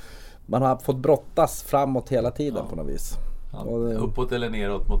var... Man har fått brottas framåt hela tiden på något vis. Ja, uppåt eller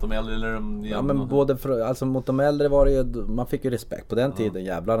neråt mot de äldre eller de ja, men både alltså mot de äldre var det ju, man fick ju respekt på den tiden,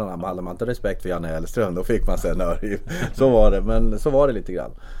 jävlarna, hade man inte respekt för Janne Hellström, då fick man sig en örhil. Så var det, men så var det lite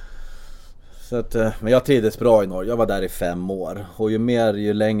grann. Så att, men jag trivdes bra i Norge. Jag var där i 5 år och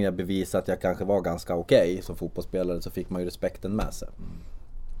ju längre jag bevisade att jag kanske var ganska okej som fotbollsspelare, så fick man ju respekten med sig.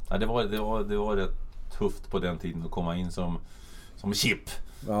 Ja, det var rätt tufft på den tiden att komma in som chip.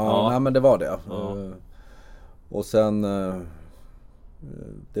 Ja. Nej, men det var det. Ja. Och sen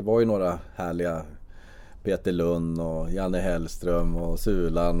det var ju några härliga, Peter Lund och Janne Hellström och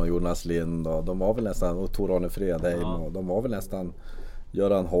Sulan och Jonas Lind och de var väl nästan, och Tor-Arne Fredheim och de var väl nästan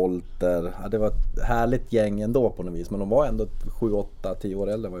Göran Holter. Ja, det var ett härligt gäng ändå på något vis, men de var ändå 7, 8, 10 år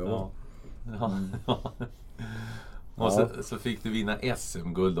äldre än vad jag var. Och så fick du vinna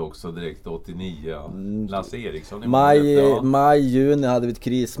SM-guld också direkt 89. Lasse Eriksson. Maj, juni hade vi ett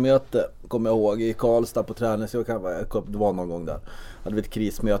krismöte, kommer jag ihåg, i Karlstad på träning. Det var någon gång där. Hade vi ett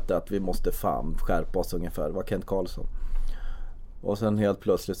krismöte att vi måste fan skärpa oss ungefär. Det var Kent Karlsson. Och sen helt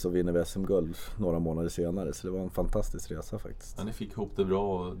plötsligt så vinner vi SM-guld några månader senare. Så det var en fantastisk resa faktiskt. Ja, ni fick ihop det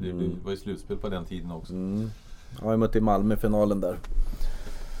bra och det var ju slutspel på den tiden också. Ja, jag mötte i Malmö i finalen där.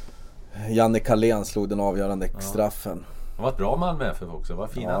 Janne Carlén slog den avgörande straffen. Det var ett bra Malmö FF också, vad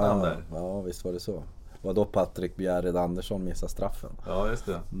fina namn där. Ja, visst var det så. Var då Patrik Bjärred Andersson missade straffen. Ja, just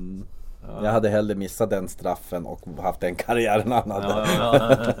det. Ja. Jag hade hellre missat den straffen och haft den karriären annan.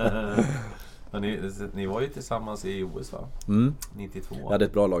 Men ni var ju tillsammans i OS, va? 92. Jag hade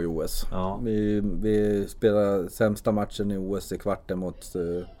ett bra lag i OS. Ja. Vi spelade sämsta matchen i OS i kvarten mot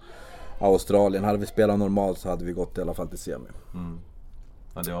Australien. Hade vi spelat normalt så hade vi gått i alla fall till semi.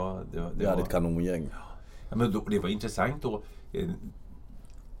 Ja, vi hade ett kanongäng. Ja, men det var intressant då.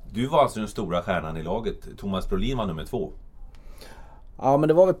 Du var alltså den stora stjärnan i laget. Thomas Brolin var nummer 2. Ja, men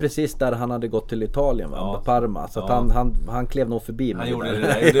det var väl precis där han hade gått till Italien, va? Parma. Så att han klev nog förbi mig. Han gjorde det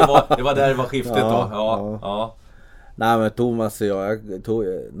där. Det var där det var skiftet då. Ja. Nej, men Thomas och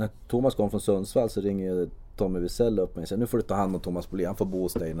när Thomas kom från Sundsvall så ringer Tommy Wiesel upp mig och säger: nu får du ta hand om Thomas Brolin, han får bo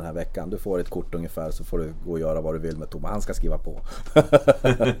hos dig den här veckan. Du får ett kort ungefär, så får du gå och göra vad du vill med Thomas. Han ska skriva på.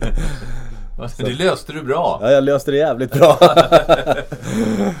 Det löste du bra. Ja, jag löste det jävligt bra.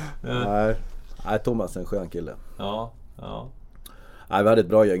 Nej, Thomas är en skön kille. Ja. Nej, vi hade ett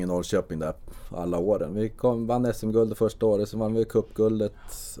bra gäng i Norrköping där alla åren. Vi vann SM-guld det första året, så vann vi cupguldet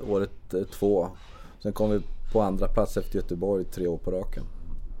året 2. Sen kom vi på andra plats efter Göteborg 3 år på raken.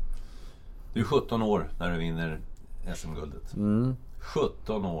 Du är 17 år när du vinner SM-guldet.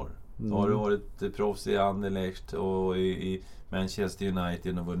 17 år. Då har du varit proffs i Anderlecht och i Manchester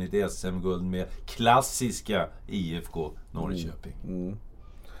United och vunnit SM-guld med klassiska IFK Norrköping.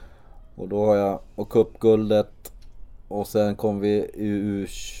 Och då har jag cupguldet, och sen kom vi i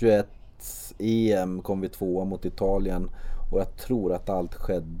U21 EM kom vi 2 mot Italien, och jag tror att allt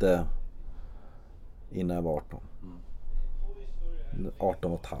skedde innan jag var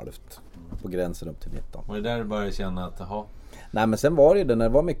 18 och ett halvt, på gränsen upp till 19. Och det där började känna att Nej, men sen var det ju det, när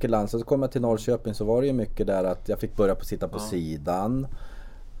det var mycket landslag så kom jag till Norrköping, så var det ju mycket där att jag fick börja sitta på sidan.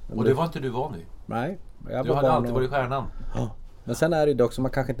 Och det var inte du van vid? Nej. Du hade alltid varit stjärnan. Ja. Men sen är det ju också,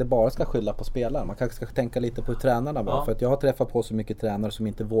 man kanske inte bara ska skylla på spelare. Man kanske ska tänka lite på hur tränarna var. För att jag har träffat på så mycket tränare som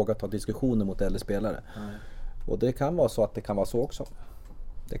inte vågar ta diskussioner mot äldre spelare. Och det kan vara så att det kan vara så också.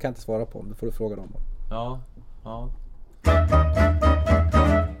 Det kan jag inte svara på, det får du fråga dem om. Ja.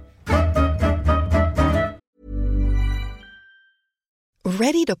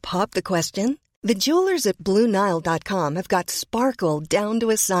 Ready to pop the question? The jewelers at BlueNile.com have got sparkle down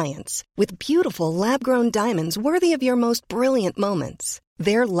to a science with beautiful lab-grown diamonds worthy of your most brilliant moments.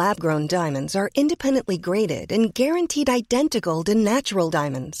 Their lab-grown diamonds are independently graded and guaranteed identical to natural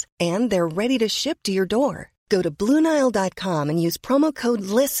diamonds, and they're ready to ship to your door. Go to BlueNile.com and use promo code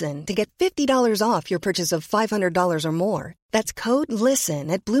LISTEN to get $50 off your purchase of $500 or more. That's code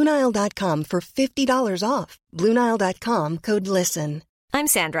LISTEN at BlueNile.com for $50 off. BlueNile.com, code LISTEN. I'm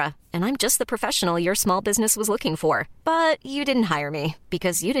Sandra, and I'm just the professional your small business was looking for. But you didn't hire me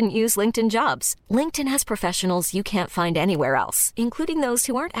because you didn't use LinkedIn Jobs. LinkedIn has professionals you can't find anywhere else, including those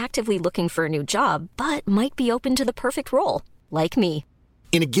who aren't actively looking for a new job, but might be open to the perfect role, like me.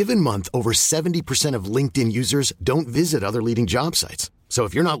 In a given month, over 70% of LinkedIn users don't visit other leading job sites. So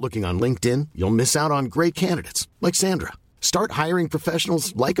if you're not looking on LinkedIn, you'll miss out on great candidates like Sandra. Start hiring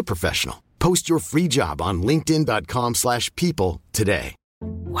professionals like a professional. Post your free job on linkedin.com/people today.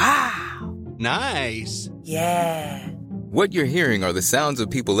 Wow. Nice. Yeah. What you're hearing are the sounds of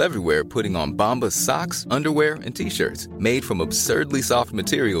people everywhere putting on Bombas socks, underwear, and T-shirts made from absurdly soft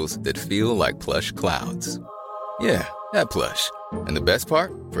materials that feel like plush clouds. Yeah, that plush. And the best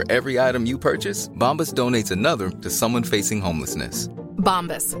part? For every item you purchase, Bombas donates another to someone facing homelessness.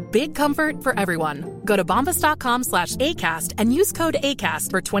 Bombas. Big comfort for everyone. Go to bombas.com/ACAST and use code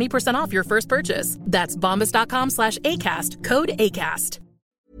ACAST for 20% off your first purchase. That's bombas.com/ACAST. Code ACAST.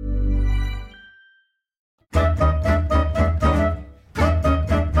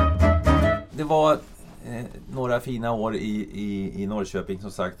 Det var några fina år i Norrköping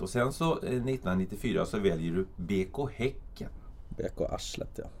som sagt. Och sen så 1994 så väljer du BK Häcken. BK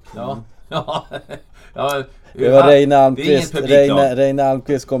Arslet, ja. Ja. Det var Reine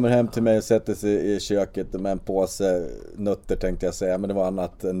Almqvist kommer hem till mig och sätter sig i köket med en påse nötter, tänkte jag säga. Men det var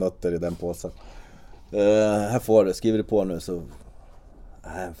annat än nötter i den påsen. Här får du, skriver du på nu så...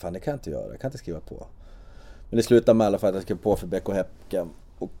 Nej, fan det kan jag inte göra, jag kan inte skriva på. Men det slutade med i alla fall att jag skrev på för BK Häcken.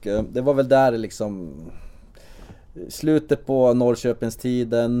 Och det var väl där liksom... Slutet på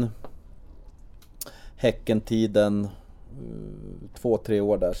Norrköpingstiden, Häckentiden, 2-3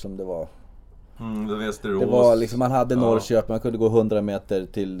 år där som det var. Det var liksom, man hade Norrköping, man kunde gå 100 meter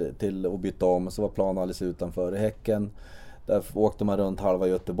till och byta om, så var planen alldeles utanför. I Häcken, där åkte man runt halva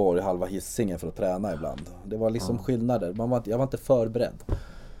Göteborg, halva Hisingen för att träna ibland. Det var liksom skillnader, jag var inte förberedd.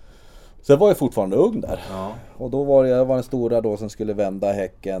 Så jag var ju fortfarande ung där. Ja. Och då var jag den stora då som skulle vända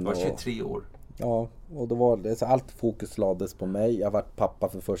Häcken. Du var 23 år. Ja, och då var det så allt fokus lades på mig. Jag var pappa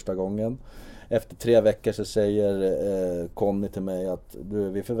för första gången. Efter 3 veckor så säger Conny till mig att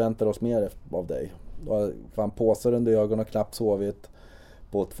vi förväntar oss mer av dig. Då fan påsar under ögonen och knappt sovit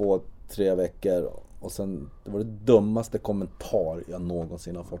på 2-3 veckor. Och sen, det var det dummaste kommentar jag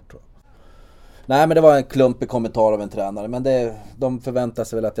någonsin har fått, tror jag. Nej, men det var en klumpig kommentar av en tränare. Men de förväntade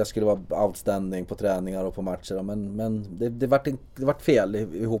sig väl att jag skulle vara outstanding på träningar och på matcher. Men det vart fel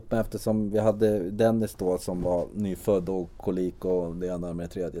ihop med, eftersom vi hade Dennis då som var nyfödd och kolik och det ena med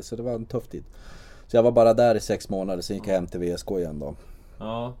det tredje. Så det var en tuff tid. Så jag var bara där i 6 månader, sen gick jag hem till VSK igen då.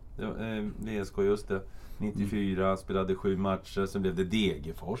 Ja, det var, VSK just det. 94, spelade 7 matcher, sen blev det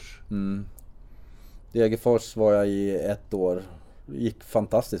Degerfors. Degerfors var jag i 1 år. Gick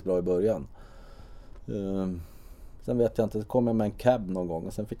fantastiskt bra i början. Sen vet jag inte, så kom jag med en cab någon gång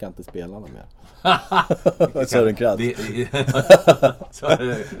och sen fick jag inte spela någon mer. Sören Krad.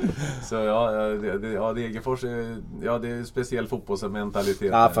 Så ja, Degerfors, ja, det är en speciell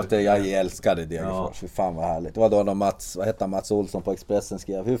fotbollsmentalitet. Ja, fast jag älskade Degerfors. Hur fan vad härligt. Det var då Mats Olsson på Expressen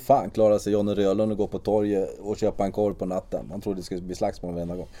skrev: hur fan klarar sig Johnny Röhlund att gå på torget och köpa en korv på natten? Man trodde det skulle bli slagsmål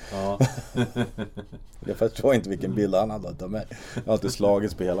varenda gång. Ja. Jag förstår inte vilken bild han hade av mig. Jag har inte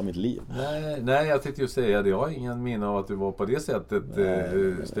slagits på hela mitt liv. Nej, jag tänkte ju säga det. Jag har ingen minne av att du var på det sättet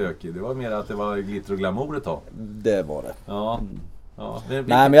stökig. Det var mer att det var glitter och glamour ett tag. Det var det. Ja. Ja. Nej,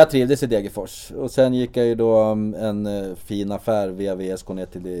 men jag trivdes i Degerfors. Och sen gick jag ju då en fin affär via VSK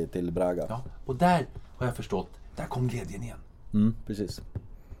ner till Braga. Ja, och där har jag förstått, där kom glädjen igen. Precis.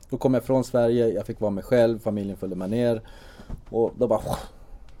 Då kom jag från Sverige, jag fick vara mig själv, familjen följde mig ner. Och då bara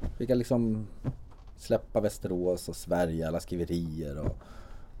fick jag liksom släppa Västerås och Sverige, alla skriverier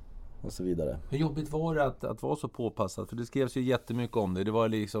och så vidare. Hur jobbigt var det att vara så påpassad? För det skrevs ju jättemycket om det. Det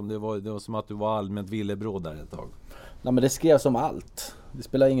var som att du var allmänt villebråd där ett tag. Nej, men det skrevs om allt. Det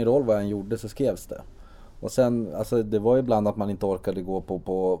spelar ingen roll vad jag gjorde, så skrevs det. Och sen, alltså det var ibland att man inte orkade gå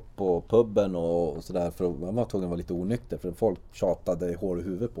på puben och sådär, för man var tvungen att vara lite onykter, för folk tjatade hår i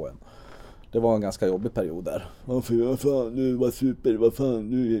huvudet på en. Det var en ganska jobbig period där. Vad fan, nu var super, vad fan,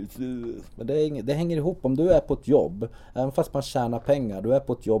 nu. Men det hänger ihop. Om du är på ett jobb, även fast man tjänar pengar, du är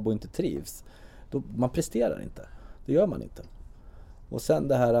på ett jobb och inte trivs, då man presterar inte. Det gör man inte. Och sen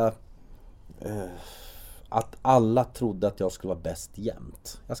det här att alla trodde att jag skulle vara bäst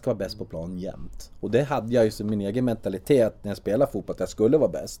jämt. Jag ska vara bäst på plan jämt. Och det hade jag ju som min egen mentalitet när jag spelade fotboll, att jag skulle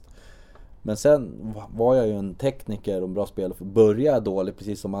vara bäst. Men sen var jag ju en tekniker och en bra spelare. För börjar jag dåligt,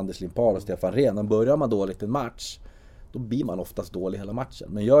 precis som Anders Limpar och Stefan Rehn, börjar man dåligt en match, då blir man oftast dålig hela matchen.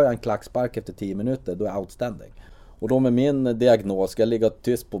 Men gör jag en klackspark efter 10 minuter, då är jag outstanding. Och då med min diagnos, ska jag ligga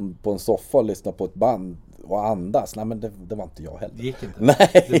tyst på en soffa och lyssna på ett band och andas. Nej, men det var inte jag heller. Det gick inte.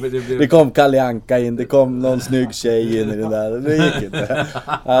 Nej, det kom Kalle Anka in, det kom någon snygg tjej in i den där. Det gick inte.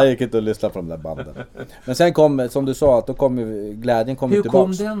 Jag gick inte att lyssna på de där banden. Men sen kom, som du sa, att då kom ju glädjen Hur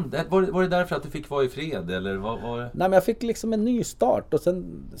tillbaks. Kom den? Var det därför att du fick vara i fred? Eller var det? Nej, men jag fick liksom en ny start. Och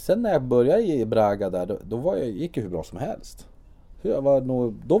sen när jag började i Braga där, då gick det hur bra som helst.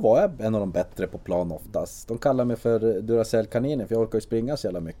 Då var jag en av de bättre på plan oftast. De kallar mig för Duracell-kaninen, för jag orkar ju springa så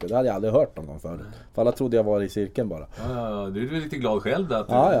jävla mycket. Det hade jag aldrig hört någon gång förut. För alla trodde jag var i cirkeln bara. Ja, du är lite glad själv där.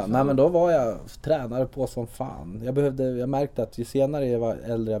 Ja. Nej, men då var jag tränare på som fan. Jag märkte att ju senare jag var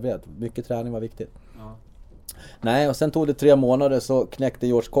äldre jag blev, mycket träning var viktigt. Ja. Nej, och sen tog det 3 månader så knäckte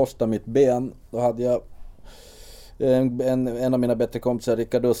George Costa mitt ben. Då hade jag en av mina bättre kompisar,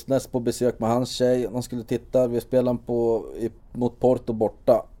 Rickard Östnäs, på besök med hans tjej. De skulle titta, vi spelade mot Porto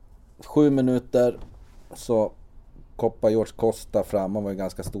borta. 7 minuter så koppade George Costa fram, han var en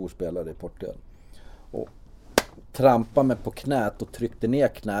ganska stor spelare i Portugal. Och trampade mig på knät och tryckte ner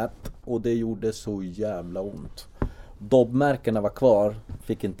knät, och det gjorde så jävla ont. Dobbmärkena var kvar,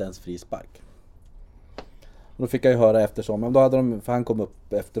 fick inte ens frispark. Och då fick jag ju höra eftersom, men då hade för han kom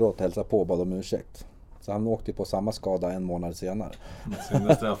upp efteråt och hälsade på och bad om ursäkt. Så han åkte på samma skada 1 månad senare.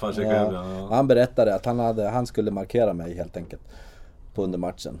 Han berättade att han skulle markera mig helt enkelt på under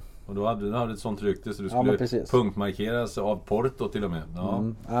matchen. Och då hade du ett sånt rykte så du skulle punktmarkeras av Porto till och med. Ja,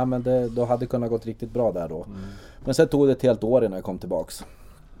 ja, men då hade det kunnat gått riktigt bra där då. Men sen tog det ett helt år innan jag kom tillbaks.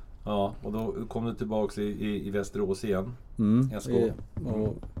 Ja, och då kom du tillbaks i Västerås igen. SK.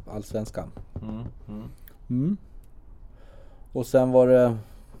 Och Allsvenskan. Och sen var det...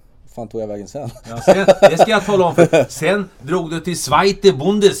 fan tog jag vägen sen? Ja, det ska jag tala om. Sen drog du till Zweite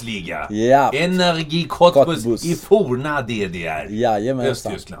Bundesliga. Ja. Energie Cottbus i forna DDR. Jajamensan.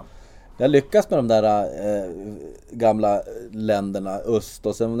 Östtyskland. Jag lyckas med de där gamla länderna öst.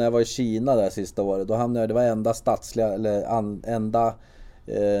 Och sen när jag var i Kina där sista året, då hamnade jag, det var enda statsliga eller enda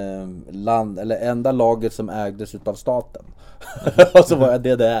enda laget som ägdes utav staten. Och så var jag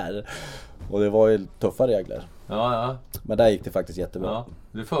DDR. Och det var ju tuffa regler. Ja. Men där gick det faktiskt jättebra. Ja.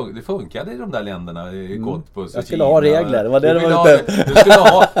 Det funkade i de där länderna. Jag skulle ha regler. Det var det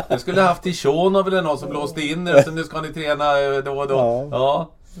du skulle ha haft Tichonov eller någon som blåste in er. Så nu ska ni träna då och då. Ja.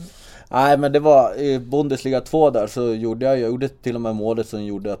 Nej, men det var i Bundesliga 2 där så gjorde jag till och med målet som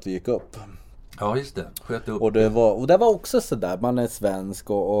gjorde att vi gick upp. Ja, just det. Sköt upp. Och det var också sådär. Man är svensk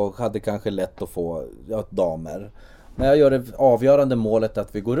och hade kanske lätt att få damer. När jag gör det avgörande målet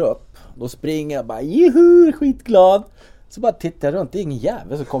att vi går upp, då springer jag bara, juhu, skitglad. Så bara tittar jag runt, det är ingen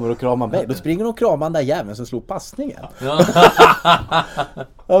jävel som kommer och kramar mig. Då springer de och kramar den där jäveln som slog passningen. Ja,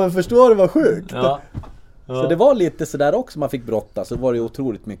 ja men förstår du vad sjukt? Ja. Så det var lite sådär också, man fick brotta. Så var det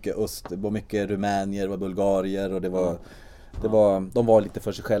otroligt mycket det var mycket rumänier, det var bulgarier och de var lite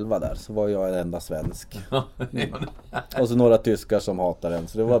för sig själva där. Så var jag en enda svensk. Och så några tyskar som hatar en.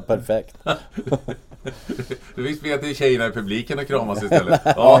 Så det var perfekt. Du fick spela till tjejerna i publiken och kramas istället.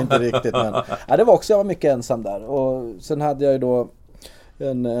 Ja, inte riktigt. Men det var också, jag var mycket ensam där. Och sen hade jag ju då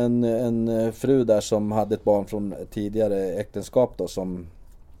en fru där som hade ett barn från tidigare äktenskap då, som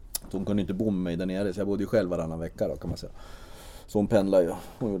hon kunde inte bo med mig där nere. Så jag bodde ju själv varannan vecka då, kan man säga. Så hon pendlade ju.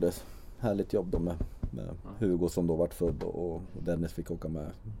 Hon gjorde ett härligt jobb då med Hugo som då vart född och Dennis fick åka med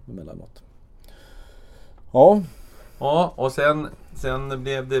emellanåt. Ja. Ja, och sen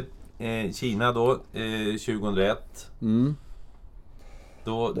blev det Kina då 2001. Mm.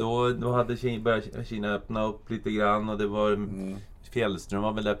 Då hade Kina öppna upp lite grann och det var Fjällström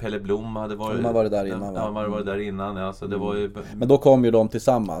var väl där, Pelle Blom hade varit där innan. Ja, man varit där innan. Ja, så det var ju... Men då kom ju de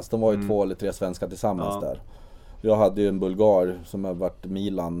tillsammans. De var ju 2 eller 3 svenskar tillsammans där. Jag hade ju en bulgar som har varit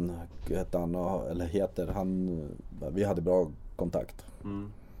Milan heter han. Vi hade bra kontakt.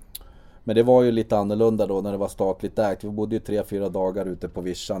 Men det var ju lite annorlunda då när det var statligt ägt. Vi bodde ju 3-4 dagar ute på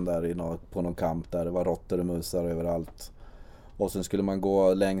Vischan där på någon kamp där det var råttor och musar överallt. Och sen skulle man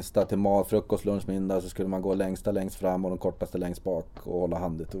gå längsta till frukost, lunch, middag, så skulle man gå längsta längst fram och de kortaste längst bak och hålla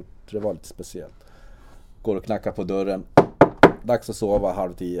handet. Det var lite speciellt. Går och knackar på dörren. Dags att sova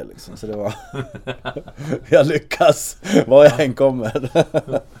 9:30 liksom. Så det var... jag lyckas. Var jag än kommer.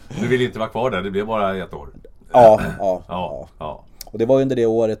 Du vill inte vara kvar där, det blev bara 1 år. Ja. Och det var ju under det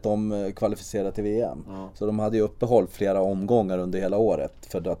året de kvalificerade till VM. Ja. Så de hade ju uppehåll flera omgångar under hela året.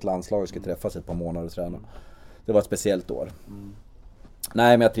 För att landslaget skulle träffas ett par månader och träna. Det var ett speciellt år.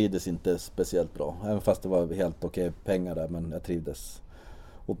 Nej, men jag trivdes inte speciellt bra. Även fast det var helt okej pengar där, men jag trivdes.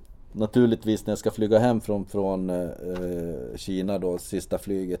 Och naturligtvis när jag ska flyga hem från Kina då, sista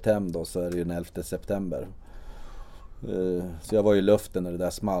flyget hem då, så är det ju den 11 september. Så jag var i luften när det där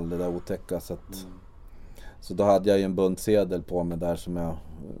small, det där otäcka. Så då hade jag ju en buntsedel på mig där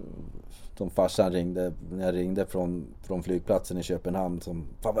som farsan ringde, när jag ringde från flygplatsen i Köpenhamn, som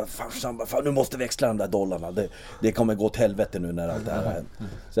farsan, nu måste växla de där dollarna, det kommer gå åt helvete nu när allt det här händer.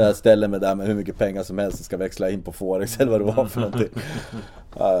 Så jag ställer mig där med hur mycket pengar som helst och ska växla in på Forex eller vad det var för någonting.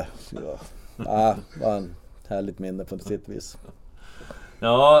 Det var en härligt minne på sitt vis.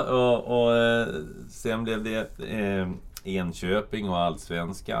 Ja, och sen blev det Enköping och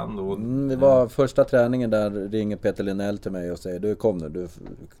Allsvenskan då. Det var första träningen där, ringer Peter Linell till mig och säger, du kom nu,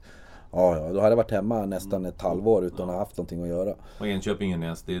 Ja, då hade jag varit hemma nästan ett halvår utan att ha haft någonting att göra. Och Enköping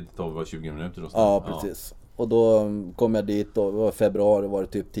det var 20 minuter. Och så. Ja, precis. Och då kom jag dit och det var februari, var det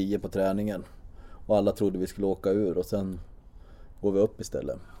typ 10 på träningen. Och alla trodde vi skulle åka ur och sen går vi upp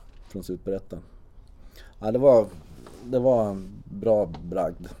istället från Superettan. Ja, det var en bra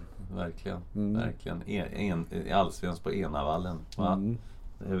bragd. Verkligen. Allsvensk på Enavallen.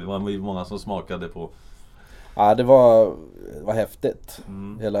 Det var många som smakade på. Ja, det var häftigt.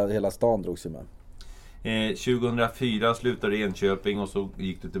 Hela stan drogs ju med. 2004 slutade i Enköping och så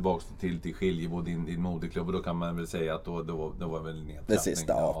gick du tillbaka till Skiljebo, din moderklubb, och då kan man väl säga att då var väl nedtrappning. Det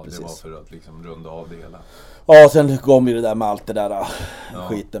sista, ja, precis. Det var för att liksom runda av det hela. Ja, sen kom ju det där med allt det där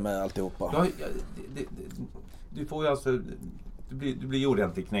skiten med alltihopa. Ja, du får ju alltså... Du blir ju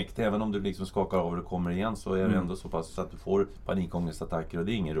ordentligt knäckt. Även om du liksom skakar av och det kommer igen, så är det ändå så pass så att du får panikångestattacker, och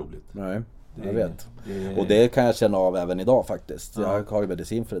det är inget roligt. Nej, jag vet. Och det kan jag känna av även idag faktiskt. Ja. Jag har ju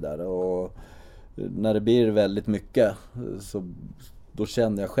medicin för det där. Och när det blir väldigt mycket, så då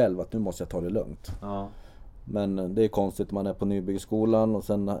känner jag själv att nu måste jag ta det lugnt. Ja. Men det är konstigt, man är på Nybyggsskolan och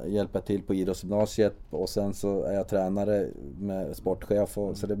sen hjälper jag till på idrottsgymnasiet och sen så är jag tränare med sportchef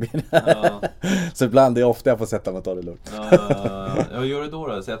och så det blir så ibland det är ofta jag får sätta mig och ta det lugnt. Vad gör du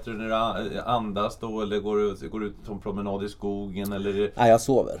då? Sätter du ner andas då, eller går du ut som promenad i skogen, eller? Nej, jag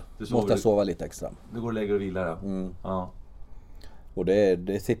sover. Måste jag sova lite extra. Du går och lägger och vilar. Ja. Och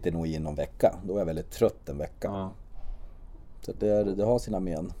det sitter nog i någon vecka. Då är jag väldigt trött en vecka. Så det har sina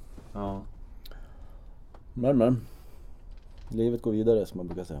men. Ja. Men. Livet går vidare som man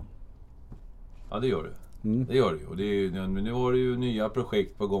brukar säga. Ja, det gör det. Det gör det ju. Och men nu har du ju nya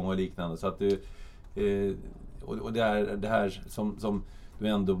projekt på gång och liknande. Så att och det här som du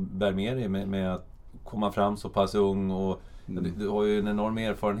ändå bär med dig med att komma fram så pass ung. Och du har ju en enorm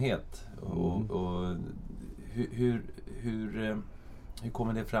erfarenhet. Och hur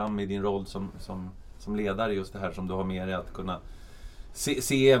kommer det fram i din roll som ledare, just det här som du har med dig att kunna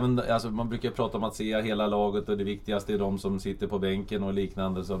se även, alltså man brukar prata om att se hela laget och det viktigaste är de som sitter på bänken och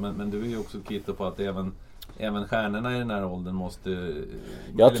liknande så, men du är ju också kvitto på att även stjärnorna i den här åldern måste.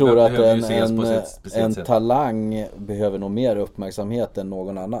 Jag tror att en sätt. Talang behöver nog mer uppmärksamhet än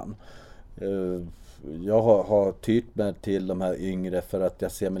någon annan. Jag har tyrt mig till de här yngre för att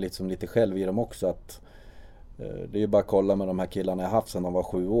jag ser mig lite själv i dem också, att det är ju bara att kolla med de här killarna jag haft sedan de var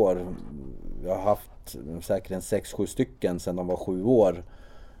 7 år. Jag har haft säkert 6-7 stycken sedan de var 7 år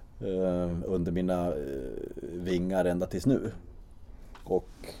under mina vingar ända tills nu. Och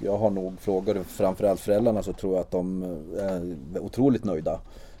jag har nog frågat framförallt föräldrarna, så tror jag att de är otroligt nöjda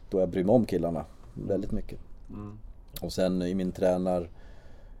då jag bryr mig om killarna väldigt mycket. Och sen i min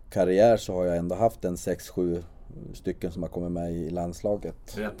tränarkarriär så har jag ändå haft 6-7 stycken som har kommit med i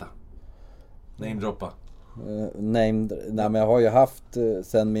landslaget. Berätta. Namedroppa. Nej, men jag har ju haft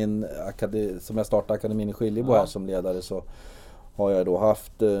sen min som jag startade akademin i Skiljebo här som ledare, så har jag då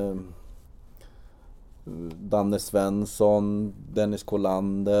haft Danne Svensson, Dennis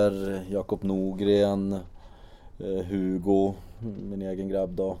Kollander, Jakob Nogren, Hugo, min egen grabb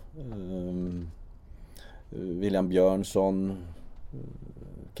då, William Björnsson,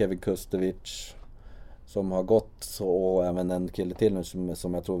 Kevin Kustovic som har gått, och även en kille till nu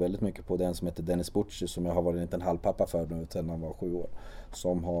som jag tror väldigt mycket på, den som heter Dennis Butchi, som jag har varit en liten halvpappa för nu sedan han var 7 år,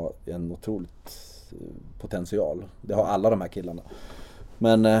 som har en otroligt potential. Det har alla de här killarna.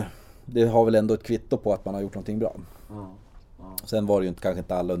 Men det har väl ändå ett kvitto på att man har gjort någonting bra. Sen var det ju kanske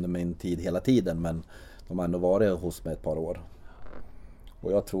inte alla under min tid hela tiden, men de har ändå varit hos mig ett par år.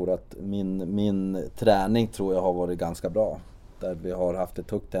 Och jag tror att min träning tror jag har varit ganska bra. Där vi har haft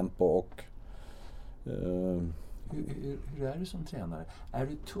ett högt tempo och Hur är du som tränare? Är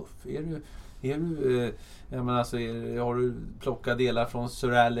du tuff? Har du plockat delar från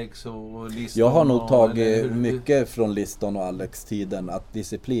Sir Alex och Liston? Jag har nog tagit mycket från Liston och Alex-tiden, att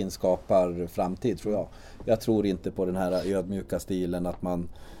disciplin skapar framtid, tror jag. Jag tror inte på den här ödmjuka stilen att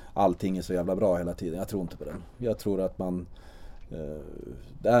allting är så jävla bra hela tiden. Jag tror inte på den. Jag tror att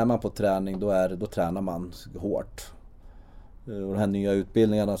är man på träning, då tränar man hårt. Och de här nya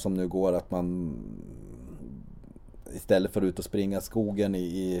utbildningarna som nu går, att man istället för att ut och springa skogen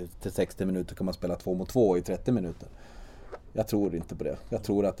till 60 minuter kan man spela 2 mot 2 i 30 minuter. Jag tror inte på det. Jag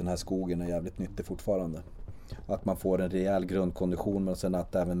tror att den här skogen är jävligt nyttig fortfarande. Att man får en rejäl grundkondition, men sen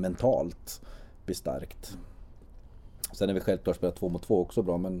att även mentalt blir starkt. Sen är vi självklart spela 2 mot 2 också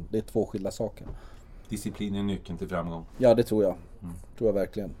bra, men det är 2 skilda saker. Disciplin är nyckeln till framgång. Ja, det tror jag. Tror jag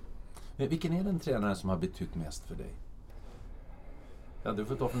verkligen. Men vilken är den tränare som har betytt mest för dig? Ja, du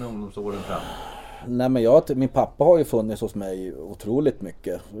får ta från ungdomsåren fram. Nej, men min pappa har ju funnits hos mig otroligt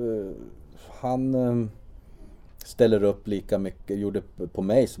mycket. Han ställer upp lika mycket, gjorde på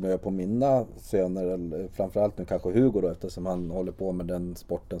mig som jag gör på mina söner, eller framförallt nu kanske Hugo då, eftersom han håller på med den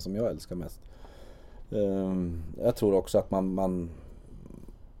sporten som jag älskar mest. Jag tror också att man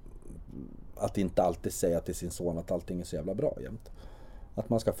att inte alltid säga till sin son att allting är så jävla bra jämt. Att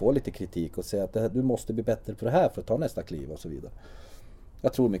man ska få lite kritik och säga att du måste bli bättre på det här för att ta nästa kliv och så vidare.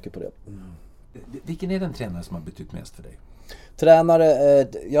 Jag tror mycket på det. Vilken är den tränare som har betytt mest för dig? Tränare,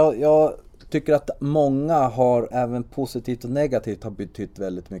 jag tycker att många har, även positivt och negativt, har betytt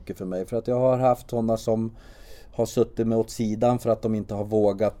väldigt mycket för mig. För att jag har haft sådana som har suttit med åt sidan för att de inte har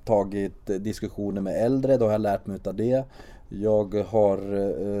vågat tagit diskussioner med äldre. Då har jag lärt mig av det. Jag har,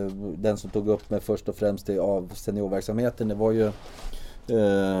 den som tog upp mig först och främst av seniorverksamheten, det var ju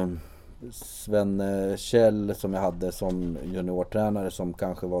Sven Kjell som jag hade som juniortränare, som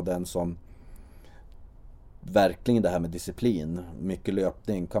kanske var den som verkligen det här med disciplin, mycket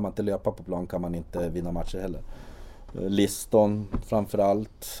löpning. Kan man inte löpa på plan kan man inte vinna matcher heller. Liston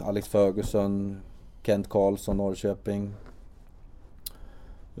framförallt, Alex Ferguson, Kent Karlsson, Norrköping.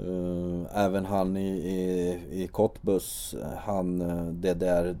 Även han i Cottbus, han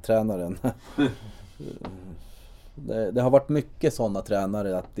DDR-tränaren. Det har varit mycket sådana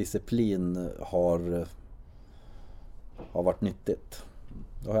tränare, att disciplin har varit nyttigt.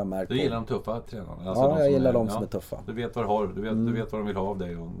 Det har jag märkt. Du gillar de tuffa tränarna? Alltså ja, jag gillar de som är tuffa. Du vet vad du har, du vet vad de vill ha av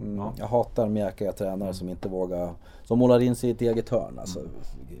dig. Ja. Jag hatar mjäkiga tränare som inte vågar, som målar in sig i ett eget hörn. Alltså,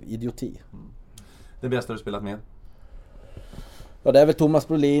 idioti. Det bästa du spelat med? Ja, det är väl Thomas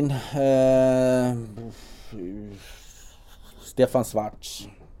Brolin, Stefan Schwarz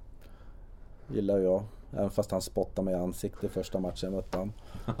gillar jag, även fast han spottade mig i ansiktet första matchen jag mötte han.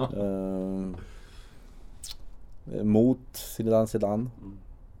 Mot Zidane.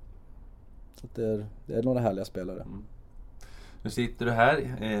 Så det är några härliga spelare. Nu sitter du här,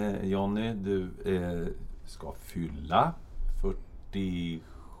 Jonny, du ska fylla 47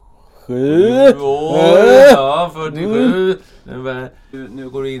 år. Ja, 47. Nu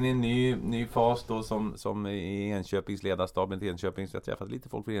går du in i en ny fas då som i Enköpings ledarstaben till Enköping. Så jag träffade lite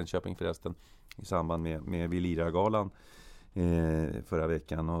folk från Enköping förresten i samband med Vi lirar-galan förra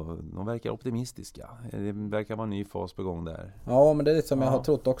veckan, och de verkar optimistiska. Det verkar vara en ny fas på gång där. Ja, men det är lite som jag har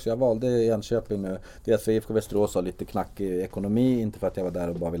trott också. Jag valde Enköping nu. Dels för IFK Västerås har lite knackig ekonomi, inte för att jag var där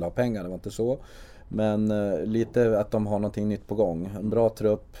och bara ville ha pengar, det var inte så. Men lite att de har någonting nytt på gång. En bra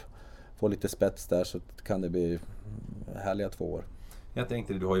trupp, få lite spets där, så kan det bli härliga 2 år. Jag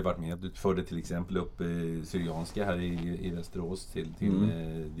tänkte, du har ju varit med, du förde till exempel upp Syrianska här i Västerås till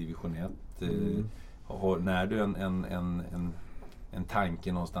division 1. När du en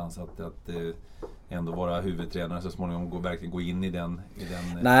tanke någonstans att ändå vara huvudtränare så småningom verkligen gå in i den?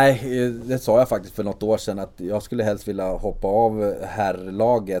 Nej, det sa jag faktiskt för något år sedan, att jag skulle helst vilja hoppa av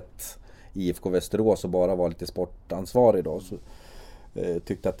herrlaget IFK Västerås och bara vara lite sportansvarig då. Så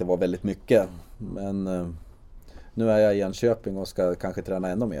tyckte att det var väldigt mycket, men nu är jag i Enköping och ska kanske träna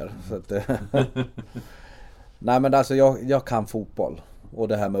ännu mer. Så att, nej, men alltså jag kan fotboll och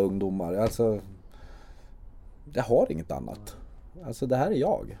det här med ungdomar, alltså jag har inget annat. Alltså det här är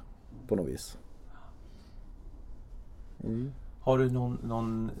jag på något vis. Har du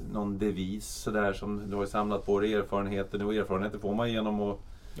någon devis sådär som du har samlat på dig, erfarenheter? Och erfarenheter får man genom att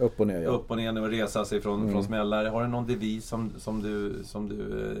upp och ner och resa sig från smällar. Har du någon devis som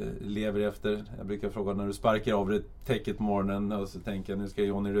du lever efter? Jag brukar fråga när du sparkar av dig täcket på morgonen och så tänker jag, nu ska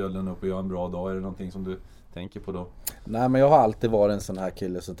Jonny Rödlund upp och göra en bra dag. Är det någonting som du tänker på då? Nej, men jag har alltid varit en sån här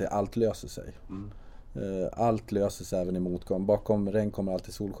kille så att allt löser sig. Allt löser sig även i motgång. Bakom regn kommer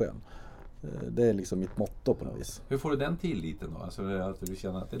alltid solsken. Det är liksom mitt motto på något vis. Hur får du den tilliten då? Alltså att du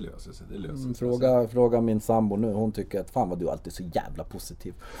känner att det löser sig? Fråga min sambo nu. Hon tycker att fan vad du alltid är så jävla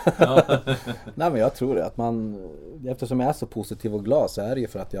positiv. Nej, men jag tror det. Att eftersom jag är så positiv och glad så är det ju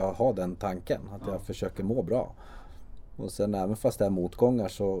för att jag har den tanken. Att jag försöker må bra. Och sen även fast det är motgångar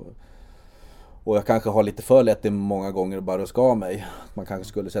så... Och jag kanske har lite för lätt många gånger att bara ruska av mig. Man kanske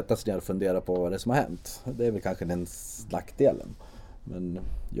skulle sätta sig ner och fundera på vad det är som har hänt. Det är väl kanske den slaktdelen. Men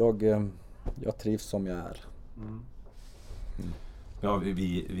jag trivs som jag är. Ja,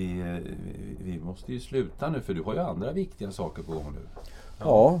 vi måste ju sluta nu, för du har ju andra viktiga saker på gång nu.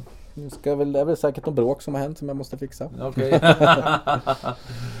 Ja, det är väl säkert någon bråk som har hänt som jag måste fixa. Okay.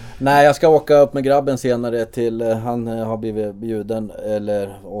 Nej, jag ska åka upp med grabben senare till, han har blivit bjuden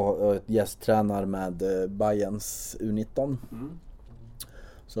och ett gästtränar med Bayerns U19.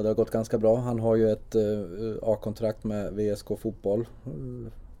 Så det har gått ganska bra. Han har ju ett A-kontrakt med VSK fotboll.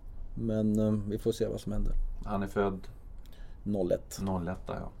 Men vi får se vad som händer. Han är född 01,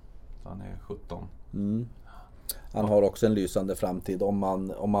 ja. Så han är 17. Han har också en lysande framtid om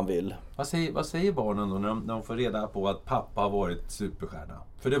man vill. Vad säger barnen då när de får reda på att pappa har varit superstjärna?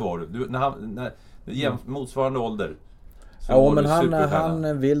 För det var du. När motsvarande ålder. Ja, men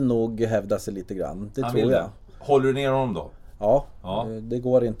han vill nog hävda sig lite grann. Det tror jag. Håller du ner honom då? Ja, det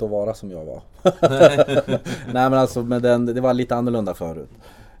går inte att vara som jag var. Nej, men alltså det var lite annorlunda förut.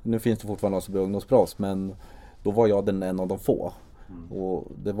 Nu finns det fortfarande någon som blir ungdomsproffs, men då var jag en av de få. Och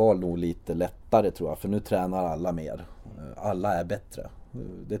det var nog lite lättare tror jag, för nu tränar alla mer. Alla är bättre,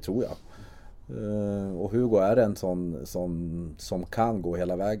 det tror jag. Och Hugo är en sån som kan gå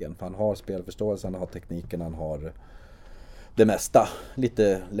hela vägen. För han har spelförståelsen, han har tekniken, han har det mesta.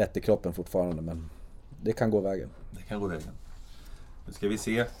 Lite lätt i kroppen fortfarande, men det kan gå vägen. Det kan gå vägen. Nu ska vi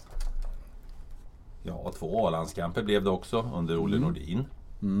se. Ja, 2 A-landskamper blev det också under Olle Nordin.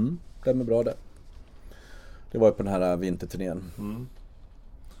 Det är bra det. Det var ju på den här vinterturnén.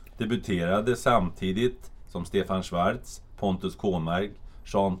 Debuterade samtidigt som Stefan Schwarz, Pontus Kåmark,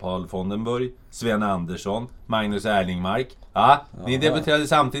 Jean-Paul Vondenburg, Sven Andersson, Magnus Erlingmark. Ja, ni debuterade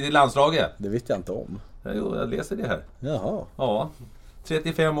samtidigt i landslaget. Det visste jag inte om. Jo, jag läser det här. Jaha. Ja,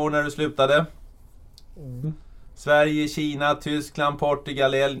 35 år när du slutade. Sverige, Kina, Tyskland,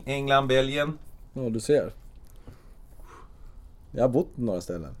 Portugal, England, Belgien. Ja, du ser. Jag har bott på några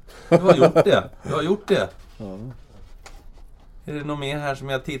ställen. Du har gjort det. Ja. Är det något mer här som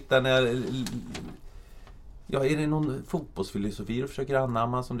jag tittar när Ja, är det någon fotbollsfilosofi du försöker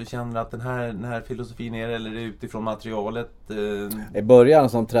anamma som du känner att den här filosofin är, eller är det utifrån materialet? I början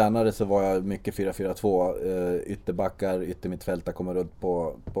som tränare så var jag mycket 4-4-2, ytterbackar, yttermittfältare kommer runt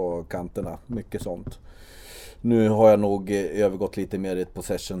på kanterna, mycket sånt. Nu har jag nog övergått lite mer i ett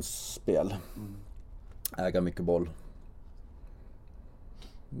possessions-spel. Äga mycket boll.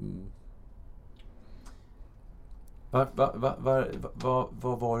 Vad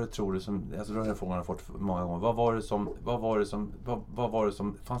var det, tror du, som, alltså den här frågan har jag fått många gånger, vad var det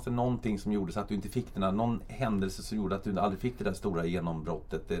som fanns det någonting som gjorde så att du inte fick någon händelse som gjorde att du aldrig fick det där stora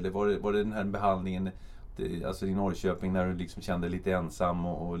genombrottet, eller var det den här behandlingen, alltså i Norrköping, när du liksom kände lite ensam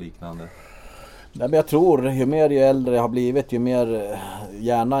och liknande? Nej, men jag tror, ju mer ju äldre jag har blivit, ju mer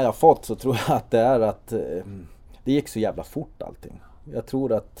hjärna jag har fått, så tror jag att det är att det gick så jävla fort allting. Jag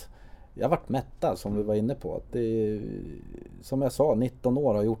tror att jag har varit mättad, som vi var inne på. Att det, som jag sa, 19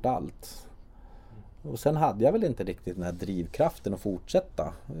 år har gjort allt. Och sen hade jag väl inte riktigt den här drivkraften att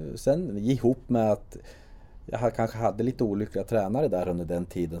fortsätta. Sen ihop med att jag kanske hade lite olyckliga tränare där under den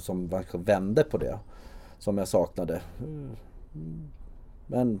tiden som vände på det. Som jag saknade.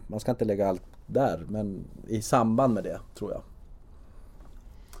 Men man ska inte lägga allt där. Men i samband med det, tror jag.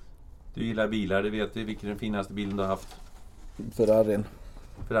 Du gillar bilar, det vet du. Vilken är den finaste bilen du har haft? Ferrarin.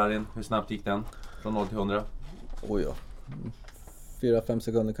 Hur snabbt gick den? Från 0 till 100? Oj ja. 4-5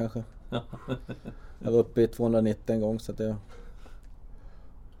 sekunder kanske. Jag var uppe i 290 en gång, så att det...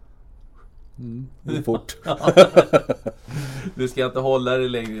 det är fort. Du ska inte hålla dig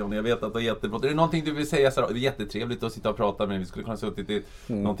längre, Johnny. Jag vet att det är jättebra. Är det någonting du vill säga? Så det är jättetrevligt att sitta och prata med. Vi skulle kunna suttit i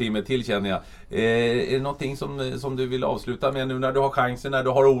någon timme till, känner jag. Är det någonting som du vill avsluta med nu när du har chansen, när du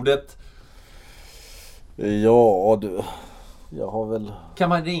har ordet? Ja, du... Jag har väl... Kan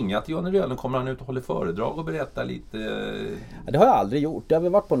man ringa till Johnny Rödlund? Kommer han ut och håller föredrag och berättar lite? Det har jag aldrig gjort. Jag har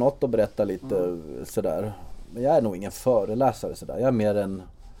väl varit på något och berättat lite sådär. Men jag är nog ingen föreläsare sådär. Jag är mer en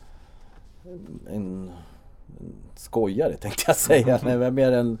skojare, tänkte jag säga. Nej, jag är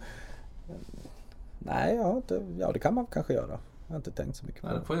mer en... Nej, det kan man kanske göra. Jag har inte tänkt så mycket på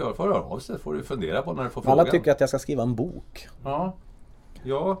det. Får göra av sig. Får du fundera på när du får Alla frågan. tycker att jag ska skriva en bok.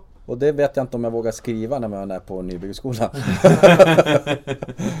 Ja. Och det vet jag inte om jag vågar skriva när man är på Nybyggeskolan.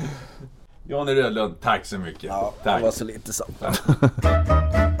 Johnny Rödlund, tack så mycket. Ja, tack. Det var så lite sant.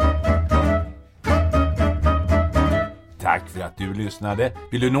 Tack för att du lyssnade.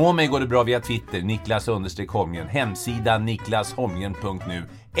 Vill du nå mig går det bra via Twitter, Niklas_Holmgren, hemsidan niklasholmgren.nu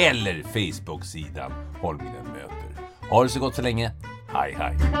eller Facebook-sidan Holmgren möter. Ha det så gott så länge. Hej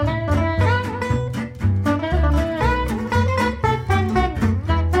hej.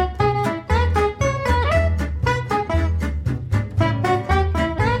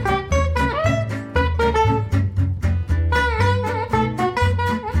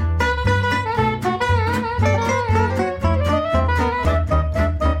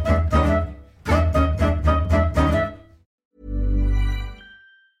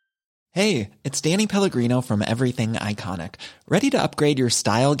 Hey, it's Danny Pellegrino from Everything Iconic. Ready to upgrade your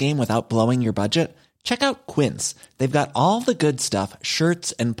style game without blowing your budget? Check out Quince. They've got all the good stuff,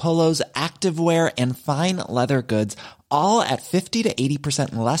 shirts and polos, activewear, and fine leather goods, all at 50 to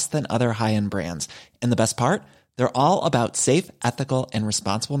 80% less than other high-end brands. And the best part? They're all about safe, ethical, and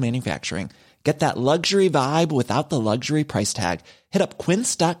responsible manufacturing. Get that luxury vibe without the luxury price tag. Hit up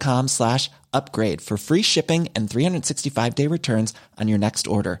quince.com/upgrade for free shipping and 365-day returns on your next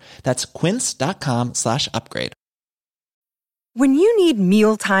order. That's quince.com/upgrade. When you need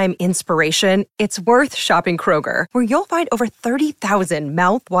mealtime inspiration, it's worth shopping Kroger, where you'll find over 30,000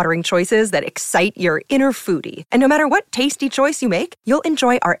 mouth-watering choices that excite your inner foodie. And no matter what tasty choice you make, you'll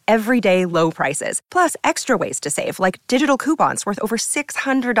enjoy our everyday low prices, plus extra ways to save, like digital coupons worth over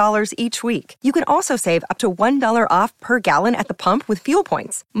 $600 each week. You can also save up to $1 off per gallon at the pump with fuel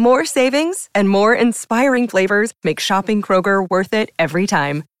points. More savings and more inspiring flavors make shopping Kroger worth it every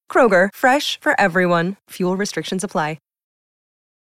time. Kroger, fresh for everyone. Fuel restrictions apply.